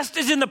 Our rest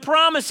is in the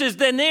promises,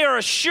 then they are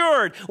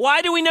assured.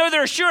 Why do we know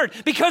they're assured?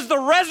 Because the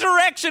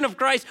resurrection of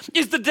Christ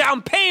is the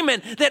down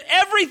payment that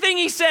everything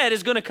he said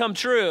is going to come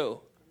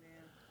true.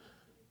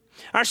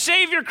 Our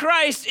Savior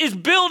Christ is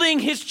building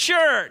his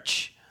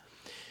church.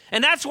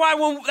 And that's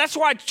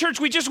why, church,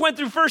 we just went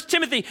through 1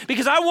 Timothy,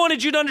 because I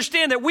wanted you to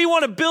understand that we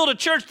want to build a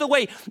church the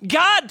way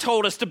God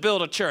told us to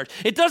build a church.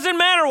 It doesn't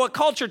matter what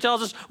culture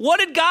tells us. What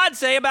did God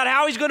say about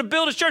how he's going to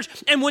build his church?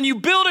 And when you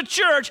build a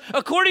church,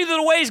 according to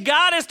the ways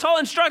God has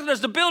instructed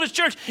us to build his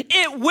church,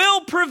 it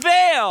will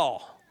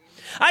prevail.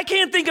 I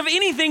can't think of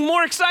anything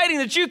more exciting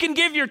that you can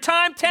give your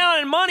time,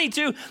 talent, and money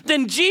to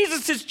than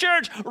Jesus'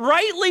 church,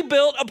 rightly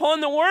built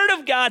upon the word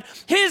of God.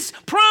 His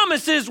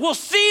promises will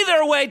see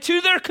their way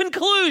to their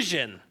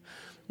conclusion.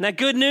 Isn't that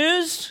good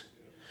news?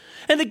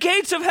 And the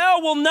gates of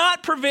hell will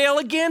not prevail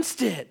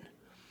against it.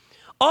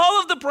 All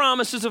of the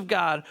promises of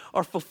God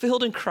are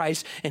fulfilled in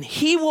Christ, and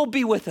he will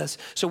be with us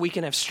so we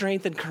can have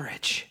strength and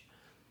courage.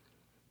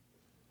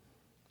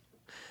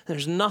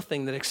 There's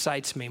nothing that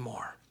excites me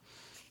more.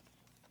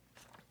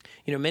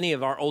 You know, many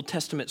of our Old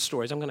Testament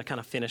stories, I'm going to kind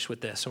of finish with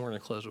this, and we're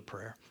going to close with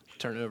prayer.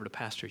 Turn it over to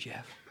Pastor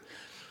Jeff.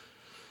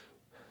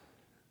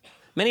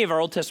 Many of our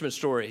Old Testament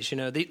stories, you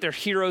know, they're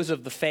heroes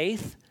of the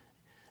faith.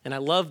 And I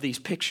love these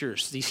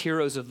pictures, these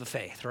heroes of the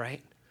faith,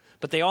 right?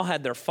 But they all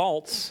had their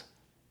faults,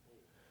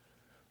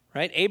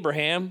 right?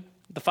 Abraham,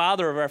 the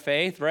father of our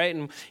faith, right?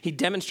 And he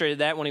demonstrated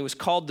that when he was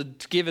called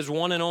to give his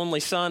one and only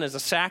son as a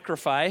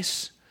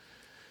sacrifice.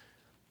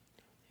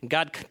 And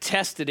God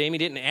tested him. He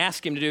didn't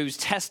ask him to do it. He was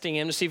testing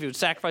him to see if he would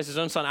sacrifice his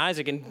own son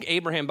Isaac. And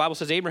Abraham, the Bible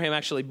says Abraham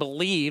actually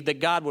believed that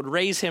God would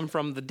raise him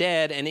from the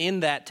dead. And in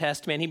that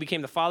test, man, he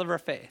became the father of our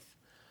faith.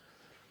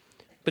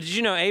 But did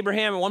you know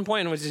Abraham at one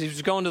point, when he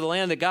was going to the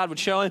land that God would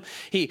show him,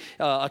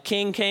 a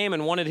king came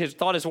and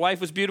thought his wife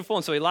was beautiful,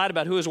 and so he lied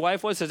about who his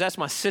wife was, says, that's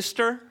my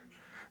sister,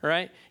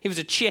 right? He was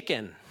a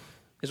chicken,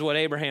 is what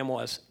Abraham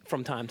was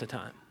from time to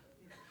time,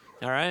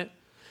 all right?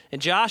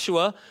 And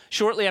Joshua,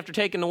 shortly after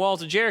taking the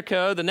walls of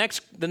Jericho, the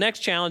next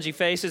challenge he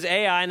faces,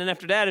 Ai, and then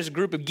after that is a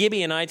group of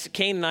Gibeonites,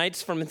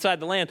 Canaanites from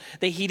inside the land.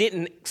 He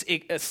didn't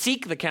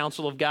seek the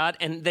counsel of God,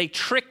 and they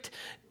tricked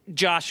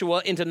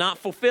Joshua into not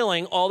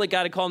fulfilling all that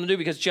God had called him to do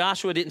because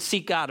Joshua didn't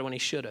seek God when he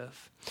should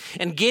have.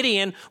 And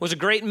Gideon was a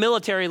great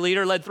military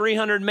leader, led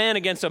 300 men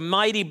against a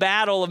mighty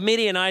battle of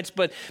Midianites.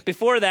 But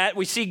before that,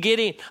 we see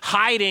Gideon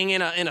hiding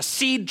in a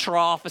seed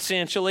trough,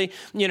 essentially,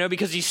 you know,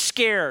 because he's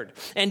scared.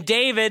 And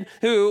David,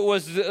 who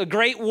was a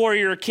great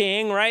warrior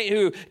king, right,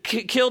 who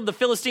killed the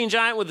Philistine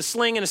giant with a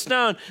sling and a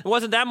stone, it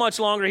wasn't that much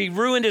longer. He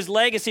ruined his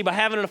legacy by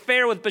having an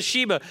affair with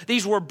Bathsheba.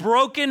 These were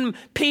broken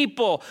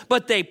people,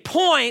 but they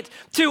point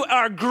to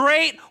our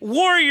great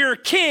warrior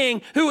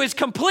king who is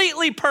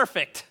completely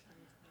perfect.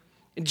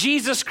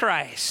 Jesus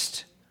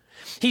Christ.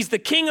 He's the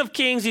King of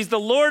Kings. He's the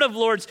Lord of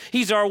Lords.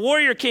 He's our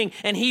warrior king,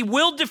 and he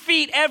will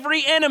defeat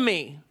every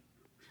enemy.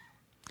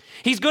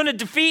 He's going to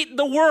defeat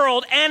the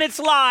world and its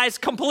lies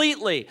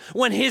completely.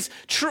 When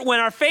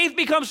our faith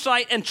becomes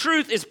sight and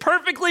truth is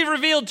perfectly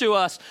revealed to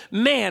us,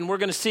 man, we're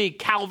going to see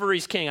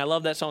Calvary's King. I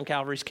love that song,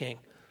 Calvary's King,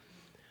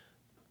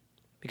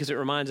 because it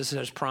reminds us that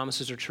his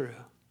promises are true.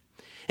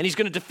 And he's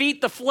going to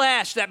defeat the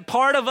flesh, that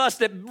part of us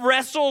that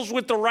wrestles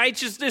with the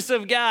righteousness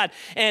of God.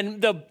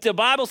 And the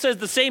Bible says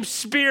the same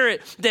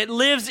spirit that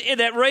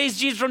raised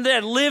Jesus from the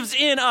dead lives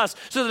in us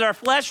so that our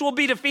flesh will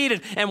be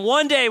defeated. And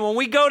one day when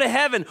we go to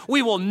heaven,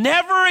 we will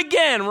never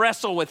again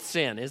wrestle with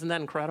sin. Isn't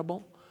that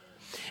incredible?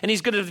 And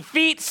he's going to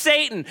defeat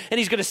Satan, and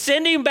he's going to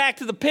send him back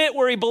to the pit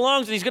where he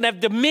belongs, and he's going to have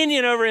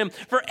dominion over him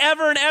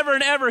forever and ever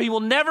and ever. He will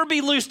never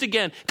be loosed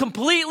again,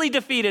 completely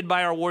defeated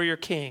by our warrior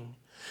king.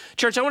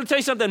 Church, I want to tell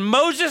you something.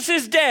 Moses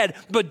is dead,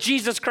 but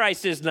Jesus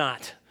Christ is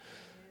not.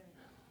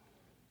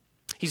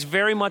 He's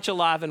very much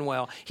alive and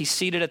well. He's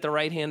seated at the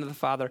right hand of the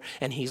Father,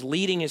 and he's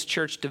leading his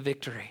church to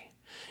victory.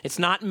 It's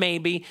not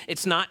maybe,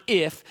 it's not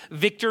if.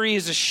 Victory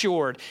is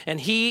assured, and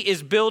he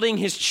is building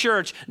his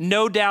church,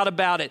 no doubt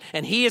about it.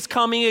 And he is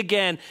coming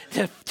again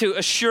to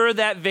assure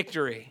that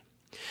victory.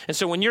 And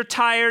so when you're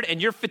tired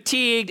and you're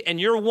fatigued and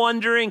you're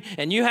wondering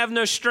and you have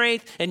no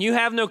strength and you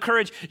have no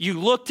courage, you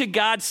look to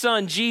God's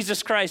Son,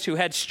 Jesus Christ, who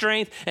had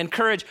strength and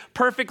courage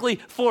perfectly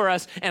for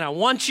us. And I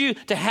want you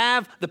to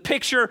have the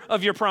picture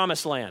of your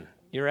promised land.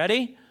 You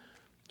ready?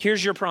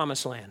 Here's your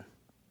promised land.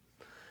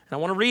 And I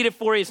want to read it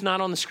for you. It's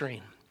not on the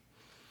screen.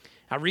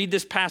 I read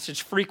this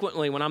passage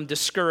frequently when I'm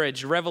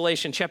discouraged.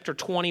 Revelation chapter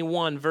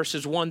 21,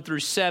 verses 1 through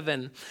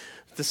 7.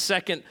 the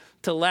second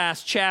to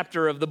last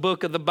chapter of the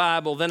book of the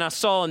Bible. Then I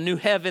saw a new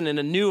heaven and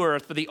a new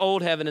earth, for the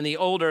old heaven and the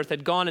old earth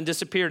had gone and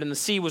disappeared, and the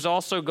sea was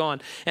also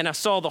gone. And I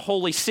saw the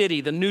holy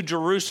city, the new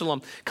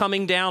Jerusalem,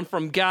 coming down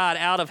from God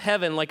out of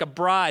heaven like a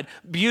bride,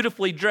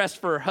 beautifully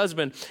dressed for her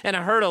husband. And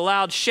I heard a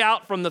loud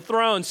shout from the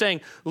throne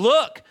saying,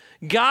 "Look,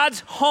 God's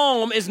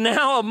home is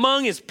now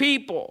among his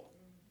people.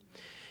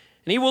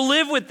 And he will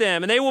live with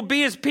them, and they will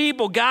be his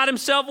people. God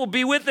himself will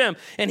be with them,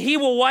 and he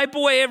will wipe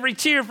away every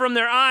tear from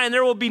their eye, and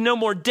there will be no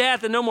more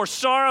death, and no more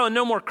sorrow, and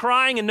no more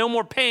crying, and no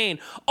more pain.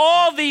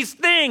 All these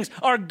things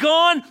are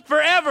gone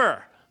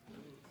forever."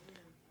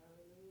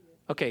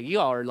 Okay, you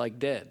all are like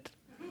dead.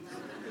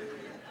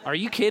 Are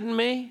you kidding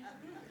me?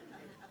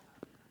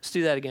 Let's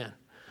do that again.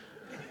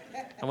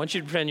 I want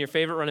you to pretend your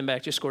favorite running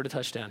back just scored a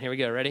touchdown. Here we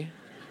go, ready?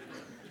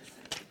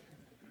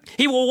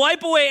 He will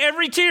wipe away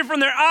every tear from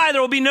their eye.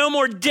 There will be no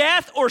more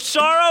death or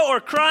sorrow or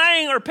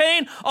crying or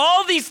pain.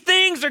 All these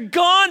things are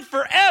gone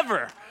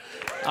forever.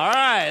 All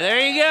right, there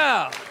you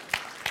go.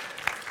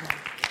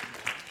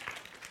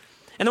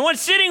 And the one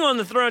sitting on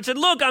the throne said,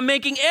 "Look, I'm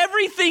making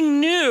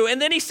everything new."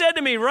 And then he said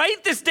to me,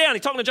 "Write this down."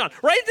 He's talking to John.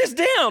 "Write this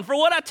down, for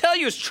what I tell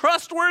you is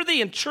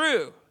trustworthy and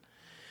true."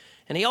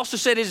 And he also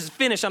said, "It is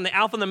finished. I'm the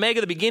Alpha and the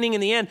Omega, the beginning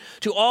and the end.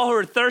 To all who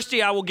are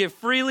thirsty, I will give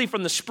freely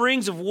from the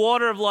springs of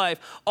water of life.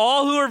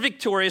 All who are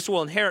victorious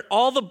will inherit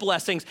all the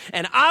blessings,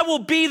 and I will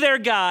be their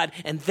God,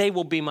 and they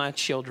will be my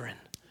children."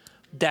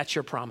 That's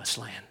your promised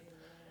land.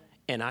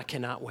 And I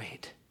cannot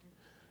wait.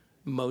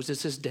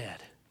 Moses is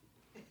dead.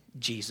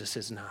 Jesus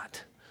is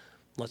not.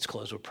 Let's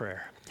close with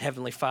prayer.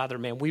 Heavenly Father,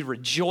 man, we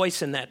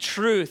rejoice in that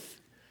truth.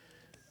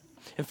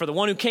 And for the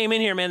one who came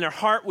in here, man, their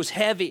heart was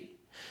heavy.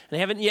 And they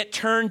haven't yet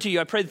turned to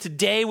you. I pray that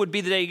today would be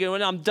the day you go,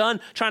 I'm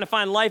done trying to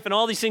find life and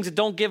all these things that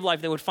don't give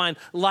life. They would find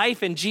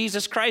life in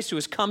Jesus Christ, who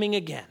is coming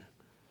again.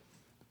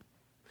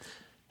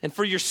 And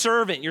for your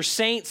servant, your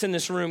saints in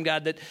this room,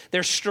 God, that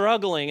they're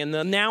struggling and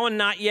the now and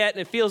not yet,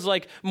 and it feels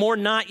like more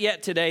not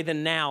yet today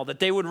than now, that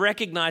they would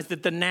recognize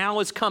that the now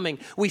is coming.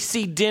 We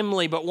see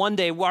dimly, but one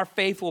day our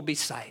faith will be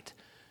sight.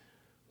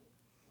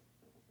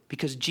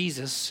 Because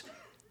Jesus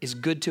is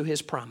good to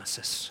his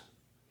promises.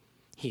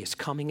 He is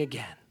coming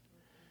again.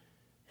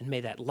 And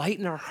may that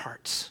lighten our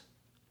hearts.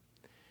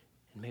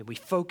 And may we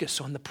focus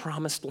on the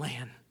promised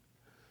land.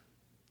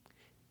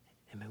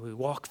 And may we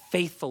walk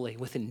faithfully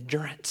with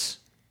endurance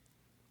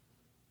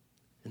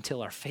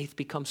until our faith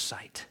becomes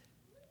sight.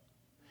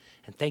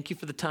 And thank you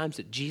for the times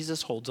that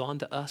Jesus holds on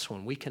to us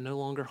when we can no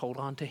longer hold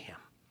on to him.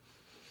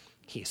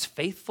 He is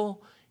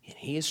faithful and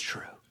he is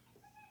true.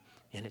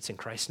 And it's in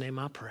Christ's name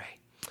I pray.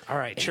 All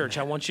right, church,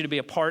 I want you to be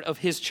a part of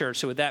his church.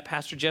 So with that,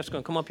 Pastor Jeff's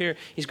going to come up here.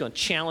 He's going to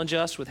challenge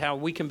us with how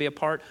we can be a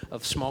part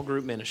of small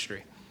group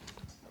ministry.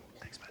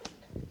 Thanks,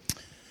 man.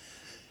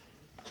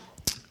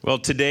 Well,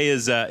 today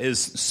is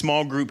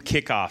small group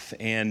kickoff,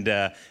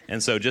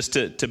 and so just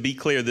to be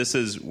clear,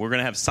 we're going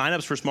to have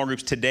signups for small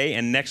groups today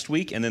and next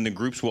week, and then the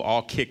groups will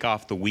all kick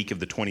off the week of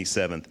the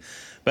 27th.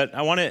 But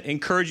I want to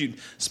encourage you,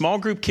 small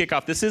group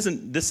kickoff, this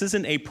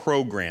isn't a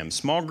program.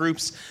 Small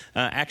groups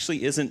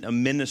actually isn't a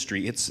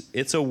ministry.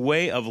 It's a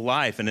way of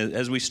life. And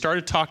as we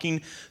started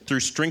talking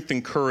through strength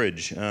and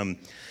courage,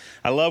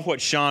 I love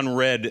what Sean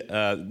read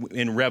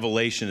in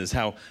Revelation, is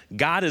how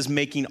God is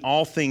making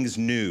all things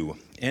new.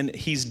 And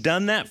he's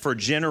done that for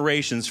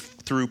generations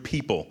through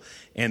people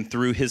and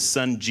through his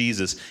son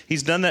Jesus.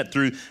 He's done that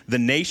through the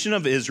nation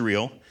of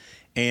Israel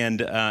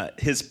and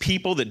his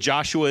people that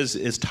Joshua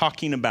is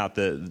talking about,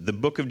 the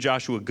book of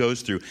Joshua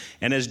goes through.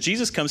 And as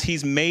Jesus comes,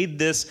 he's made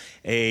this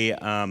a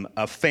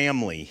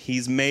family.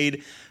 He's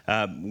made,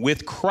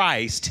 with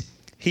Christ,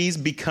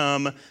 we've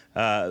become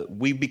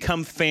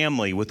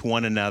family with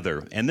one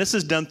another. And this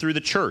is done through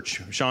the church.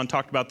 Sean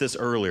talked about this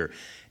earlier.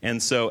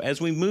 And so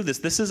as we move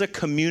this is a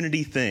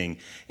community thing.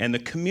 And the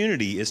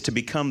community is to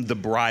become the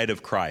bride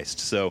of Christ.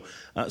 So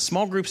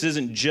small groups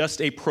isn't just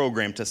a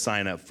program to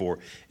sign up for.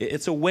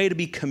 It's a way to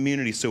be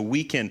community so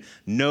we can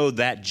know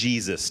that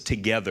Jesus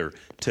together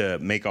to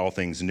make all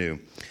things new.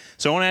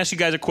 So I want to ask you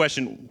guys a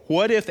question.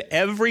 What if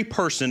every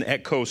person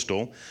at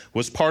Coastal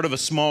was part of a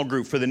small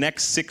group for the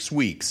next 6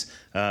 weeks,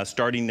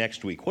 starting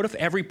next week? What if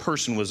every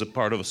person was a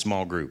part of a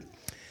small group?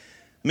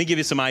 Let me give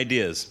you some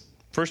ideas.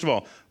 First of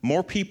all,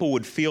 more people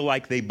would feel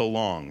like they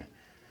belong.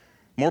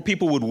 More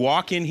people would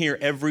walk in here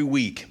every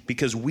week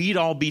because we'd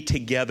all be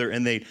together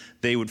and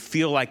they would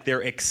feel like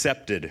they're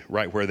accepted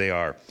right where they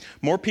are.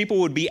 More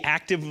people would be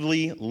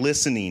actively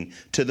listening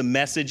to the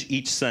message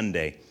each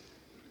Sunday.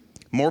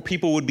 More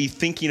people would be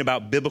thinking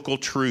about biblical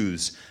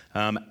truths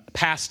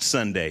past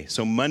Sunday,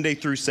 so Monday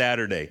through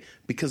Saturday,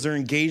 because they're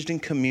engaged in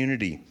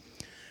community.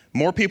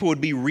 More people would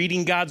be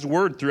reading God's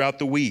word throughout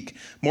the week.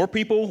 More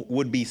people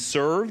would be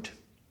served.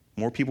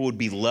 More people would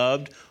be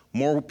loved.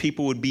 More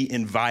people would be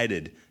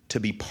invited to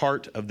be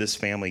part of this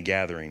family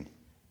gathering.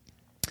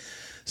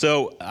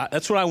 So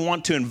that's what I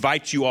want to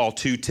invite you all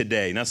to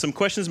today. Now, some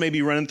questions may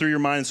be running through your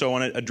mind, so I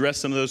want to address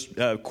some of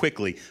those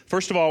quickly.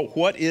 First of all,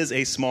 what is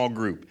a small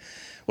group?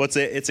 Well,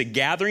 it's a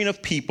gathering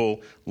of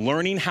people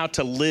learning how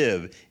to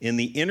live in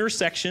the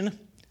intersection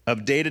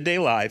of day-to-day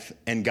life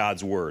and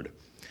God's Word.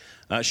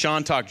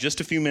 Sean talked just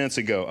a few minutes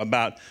ago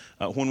about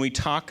when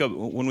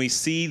we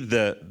see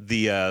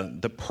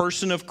the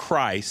person of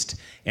Christ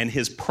and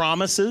his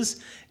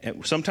promises.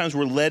 Sometimes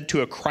we're led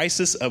to a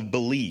crisis of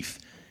belief,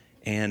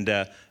 and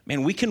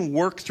man, we can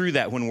work through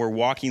that when we're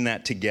walking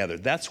that together.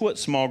 That's what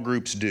small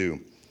groups do.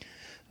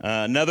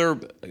 Another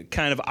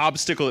kind of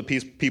obstacle that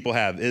people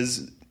have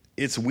is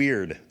it's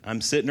weird.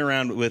 I'm sitting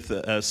around with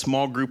a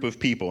small group of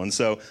people, and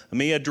so let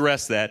me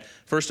address that.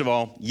 First of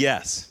all,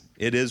 yes.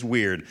 It is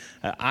weird.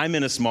 I'm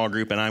in a small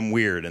group and I'm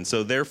weird, and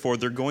so therefore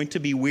they're going to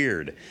be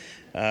weird.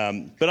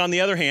 But on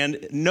the other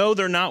hand, no,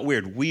 they're not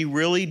weird. We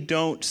really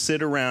don't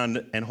sit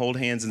around and hold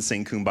hands and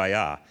sing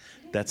Kumbaya.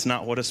 That's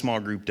not what a small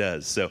group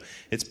does. So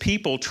it's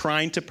people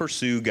trying to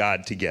pursue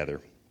God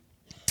together.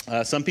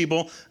 Some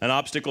people, an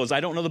obstacle is, I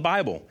don't know the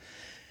Bible.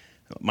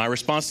 My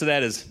response to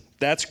that is,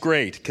 that's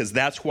great, because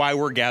that's why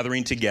we're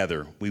gathering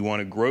together. We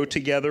want to grow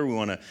together. We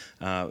want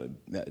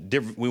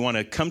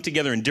to come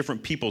together in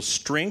different people's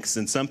strengths.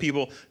 And some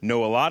people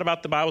know a lot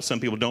about the Bible. Some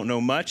people don't know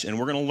much. And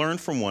we're going to learn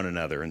from one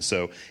another. And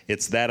so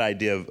it's that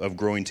idea of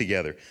growing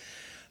together.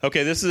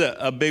 Okay, this is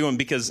a big one,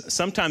 because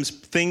sometimes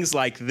things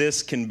like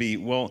this can be,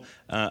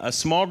 a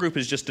small group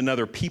is just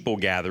another people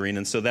gathering.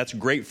 And so that's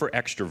great for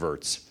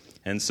extroverts.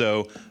 And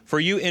so for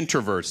you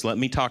introverts, let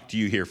me talk to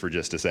you here for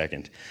just a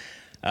second.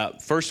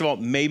 First of all,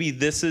 maybe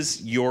this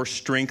is your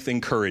strength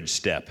and courage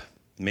step.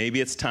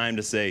 Maybe it's time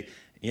to say,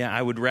 yeah,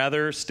 I would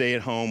rather stay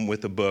at home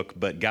with a book,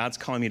 but God's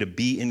calling me to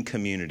be in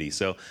community.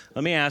 So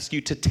let me ask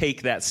you to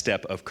take that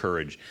step of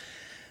courage.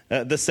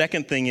 The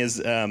second thing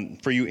is,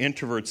 for you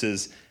introverts,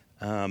 is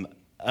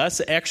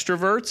us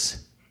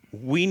extroverts,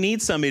 we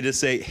need somebody to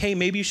say, hey,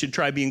 maybe you should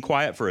try being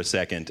quiet for a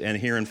second and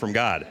hearing from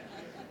God.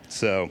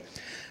 So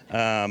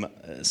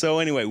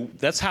anyway,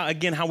 that's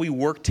how we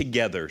work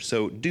together.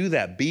 So do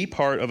that. Be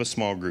part of a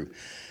small group.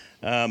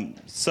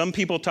 Some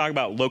people talk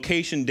about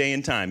location, day,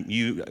 and time.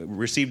 You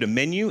received a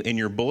menu in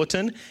your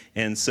bulletin,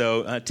 and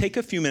so take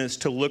a few minutes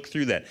to look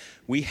through that.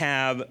 We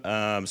have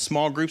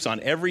small groups on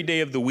every day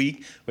of the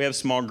week. We have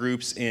small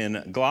groups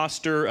in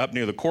Gloucester, up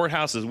near the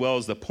courthouse, as well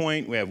as the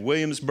Point. We have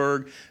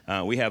Williamsburg.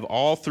 We have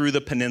all through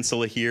the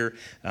peninsula here,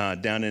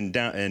 down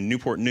in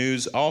Newport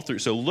News, all through.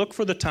 So look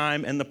for the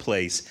time and the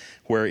place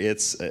where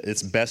it's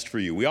best for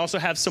you. We also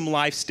have some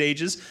life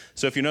stages.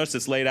 So if you notice,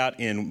 it's laid out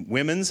in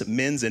women's,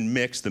 men's, and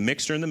mixed. The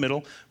mixed are in the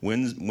middle.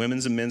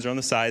 Women's and men's are on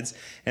the sides.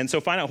 And so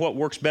find out what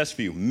works best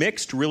for you.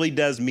 Mixed really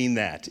does mean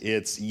that.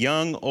 It's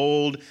young,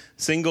 old,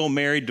 single,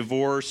 married,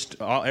 divorced,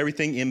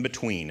 everything in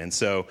between. And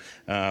so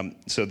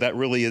that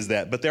really is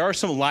that. But there are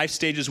some life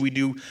stages we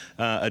do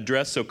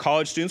address. So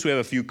college students, we have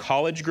a few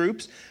college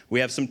groups. We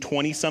have some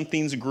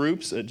 20-somethings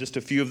groups, just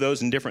a few of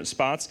those in different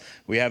spots.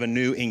 We have a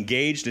new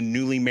engaged and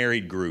newly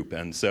married group.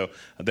 And so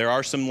there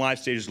are some life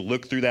stages.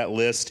 Look through that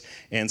list.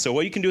 And so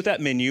what you can do with that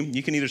menu,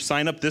 you can either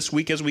sign up this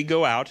week as we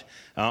go out.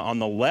 On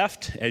the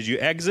left, as you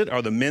exit,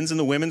 are the men's and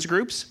the women's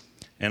groups.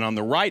 And on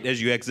the right,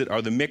 as you exit,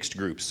 are the mixed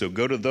groups. So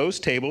go to those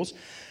tables.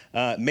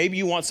 Maybe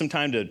you want some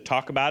time to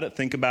talk about it,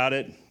 think about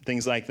it,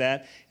 things like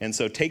that. And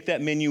so take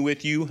that menu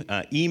with you.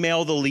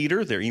 Email the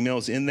leader. Their email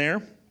is in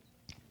there.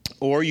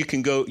 Or you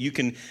can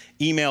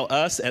email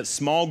us at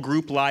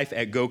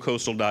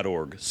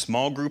smallgrouplife@gocoastal.org,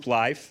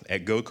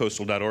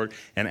 smallgrouplife@gocoastal.org,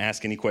 and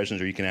ask any questions,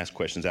 or you can ask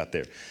questions out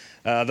there.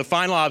 The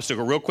final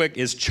obstacle, real quick,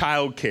 is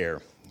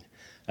childcare.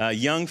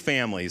 Young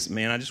families,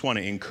 man, I just want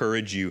to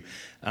encourage you.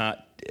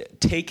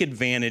 Take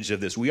advantage of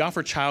this. We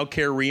offer child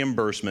care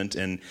reimbursement,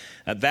 and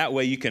that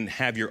way you can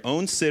have your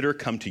own sitter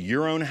come to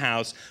your own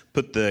house,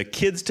 put the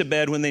kids to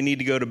bed when they need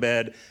to go to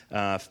bed,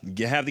 have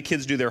the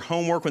kids do their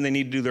homework when they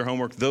need to do their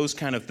homework, those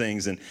kind of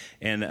things. And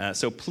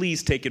so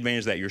please take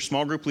advantage of that. Your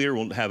small group leader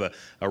will have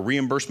a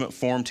reimbursement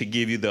form to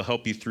give you. They'll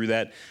help you through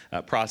that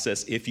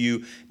process. If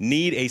you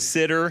need a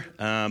sitter,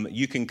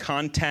 you can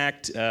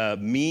contact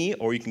me,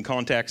 or you can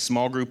contact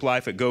Small Group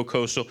Life at Go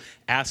Coastal.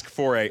 Ask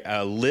for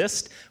a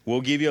list. We'll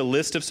give you a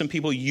list of some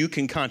people you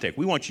can contact.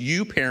 We want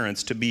you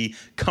parents to be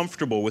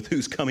comfortable with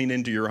who's coming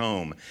into your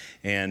home.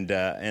 And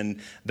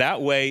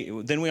that way,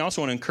 then we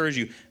also want to encourage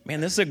you, man,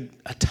 this is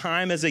a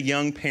time as a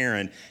young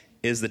parent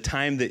is the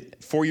time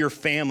that for your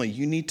family,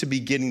 you need to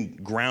be getting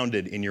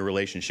grounded in your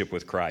relationship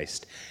with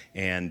Christ.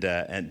 And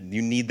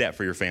you need that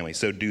for your family.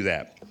 So do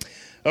that.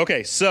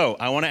 Okay, so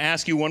I want to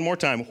ask you one more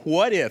time.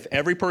 What if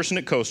every person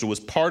at Coastal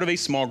was part of a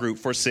small group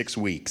for 6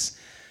 weeks?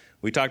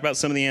 We talked about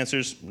some of the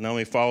answers. Now let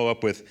me follow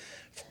up with,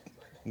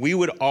 we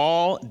would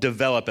all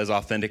develop as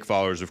authentic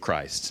followers of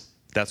Christ.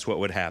 That's what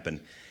would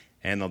happen.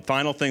 And the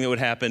final thing that would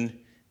happen,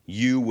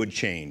 you would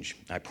change.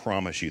 I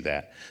promise you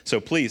that. So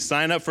please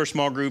sign up for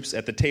small groups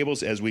at the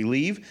tables as we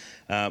leave.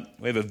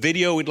 We have a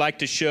video we'd like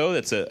to show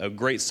that's a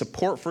great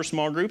support for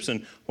small groups.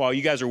 And while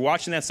you guys are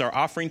watching, that's our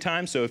offering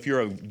time. So if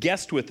you're a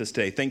guest with us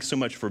today, thanks so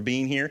much for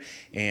being here.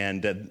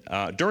 And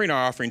during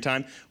our offering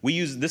time,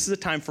 this is a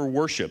time for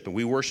worship. And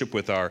we worship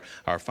with our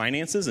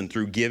finances and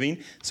through giving.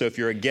 So if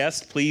you're a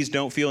guest, please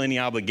don't feel any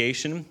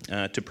obligation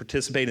to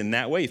participate in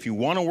that way. If you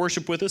want to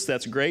worship with us,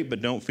 that's great,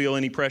 but don't feel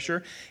any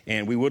pressure.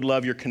 And we would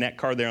love your Connect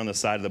card there on the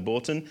side of the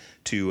bulletin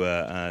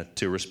to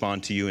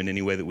respond to you in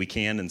any way that we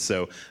can. And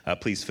so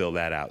please fill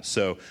that out.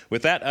 So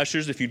with that,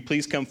 ushers, if you'd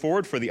please come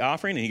forward for the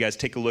offering, and you guys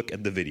take a look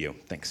at the video.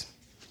 Thanks.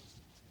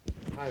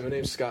 Hi, my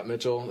name's Scott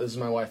Mitchell. This is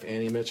my wife,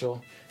 Annie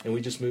Mitchell, and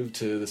we just moved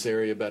to this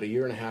area about 1.5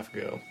 years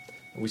ago.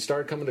 We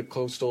started coming to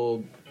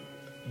Coastal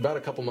about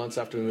a couple months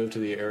after we moved to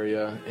the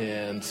area,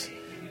 and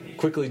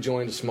quickly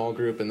joined a small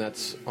group, and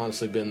that's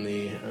honestly been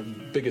the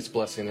biggest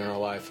blessing in our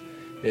life.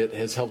 It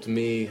has helped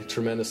me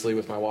tremendously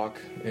with my walk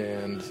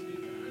and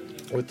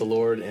with the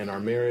Lord and our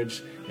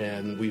marriage,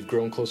 and we've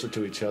grown closer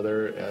to each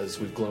other as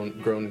we've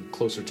grown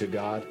closer to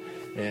God,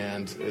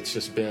 and it's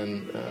just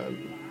been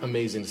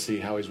amazing to see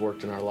how He's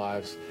worked in our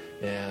lives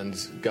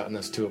and gotten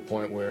us to a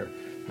point where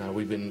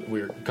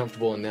we're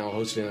comfortable and now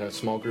hosting a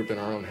small group in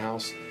our own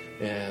house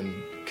and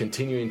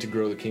continuing to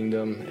grow the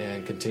kingdom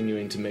and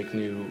continuing to make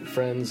new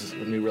friends,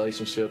 new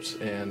relationships,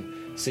 and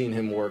seeing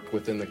Him work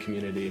within the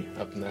community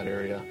up in that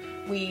area.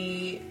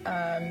 We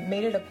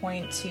made it a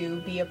point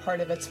to be a part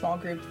of a small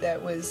group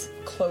that was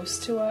close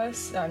to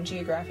us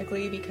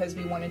geographically, because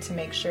we wanted to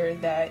make sure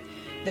that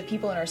the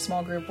people in our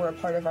small group were a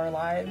part of our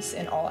lives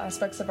in all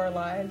aspects of our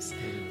lives.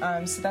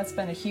 So that's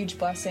been a huge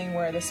blessing,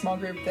 where the small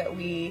group that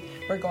we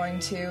were going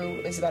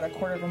to is about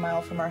 1/4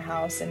 mile from our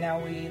house, and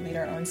now we lead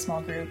our own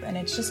small group. And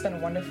it's just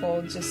been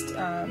wonderful, just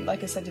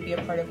like I said, to be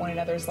a part of one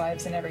another's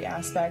lives in every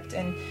aspect,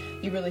 and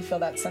you really feel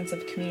that sense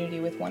of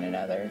community with one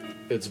another.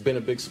 It's been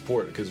a big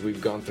support because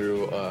we've gone through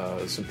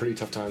some pretty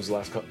tough times the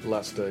last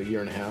 1.5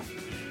 years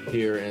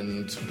here,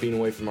 and being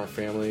away from our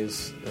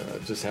families,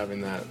 just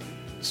having that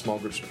small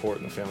group support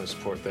and the family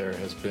support there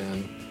has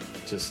been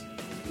just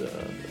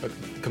a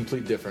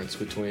complete difference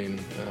between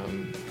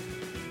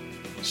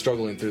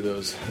struggling through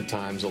those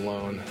times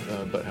alone,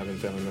 but having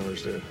family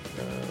members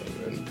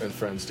and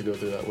friends to go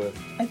through that with.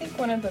 I think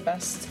one of the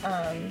best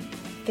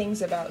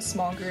things about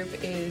small group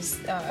is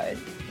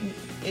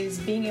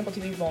being able to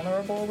be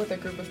vulnerable with a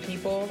group of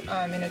people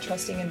in a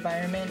trusting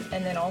environment,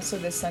 and then also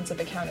this sense of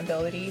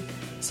accountability.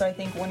 So I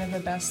think one of the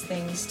best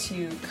things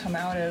to come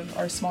out of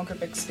our small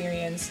group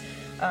experience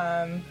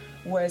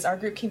was our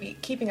group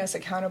keeping us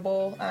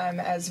accountable,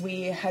 as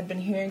we had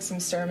been hearing some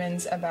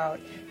sermons about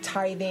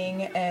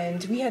tithing,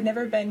 and we had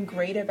never been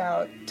great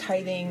about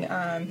tithing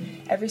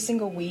every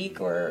single week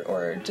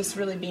or just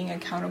really being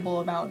accountable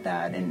about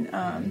that. And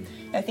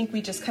I think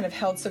we just kind of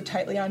held so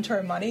tightly onto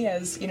our money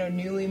as,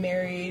 newly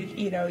married,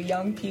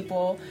 young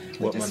people.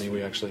 What money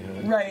we actually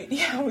had. Right,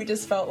 yeah, we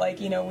just felt like,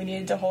 we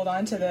needed to hold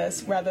on to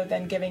this rather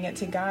than giving it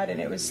to God. And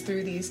it was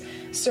through these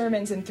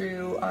sermons and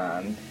through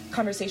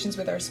conversations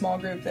with our small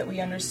group that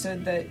we understood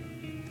that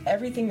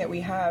everything that we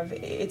have,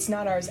 it's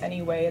not ours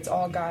anyway, it's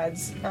all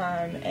God's,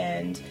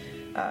 and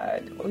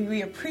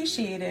we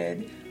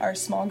appreciated our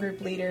small group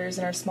leaders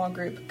and our small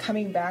group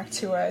coming back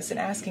to us and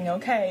asking,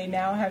 okay,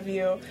 now have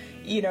you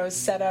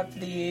set up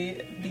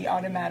the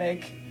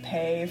automatic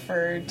pay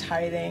for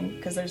tithing,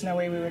 because there's no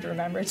way we would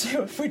remember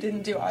to if we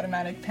didn't do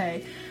automatic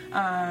pay,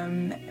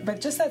 but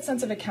just that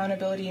sense of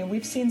accountability. And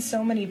we've seen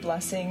so many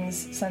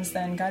blessings since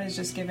then. God has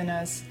just given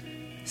us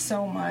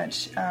so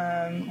much,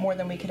 more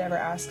than we could ever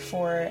ask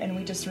for, and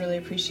we just really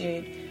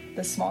appreciate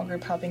the small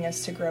group helping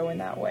us to grow in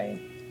that way.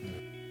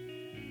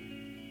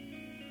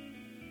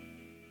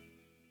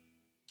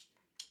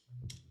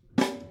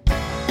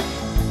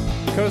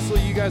 Coastal,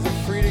 you guys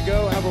are free to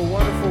go. Have a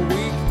wonderful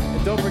week,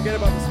 and don't forget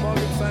about the small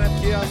group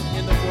sign-up kiosk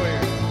in the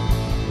foyer.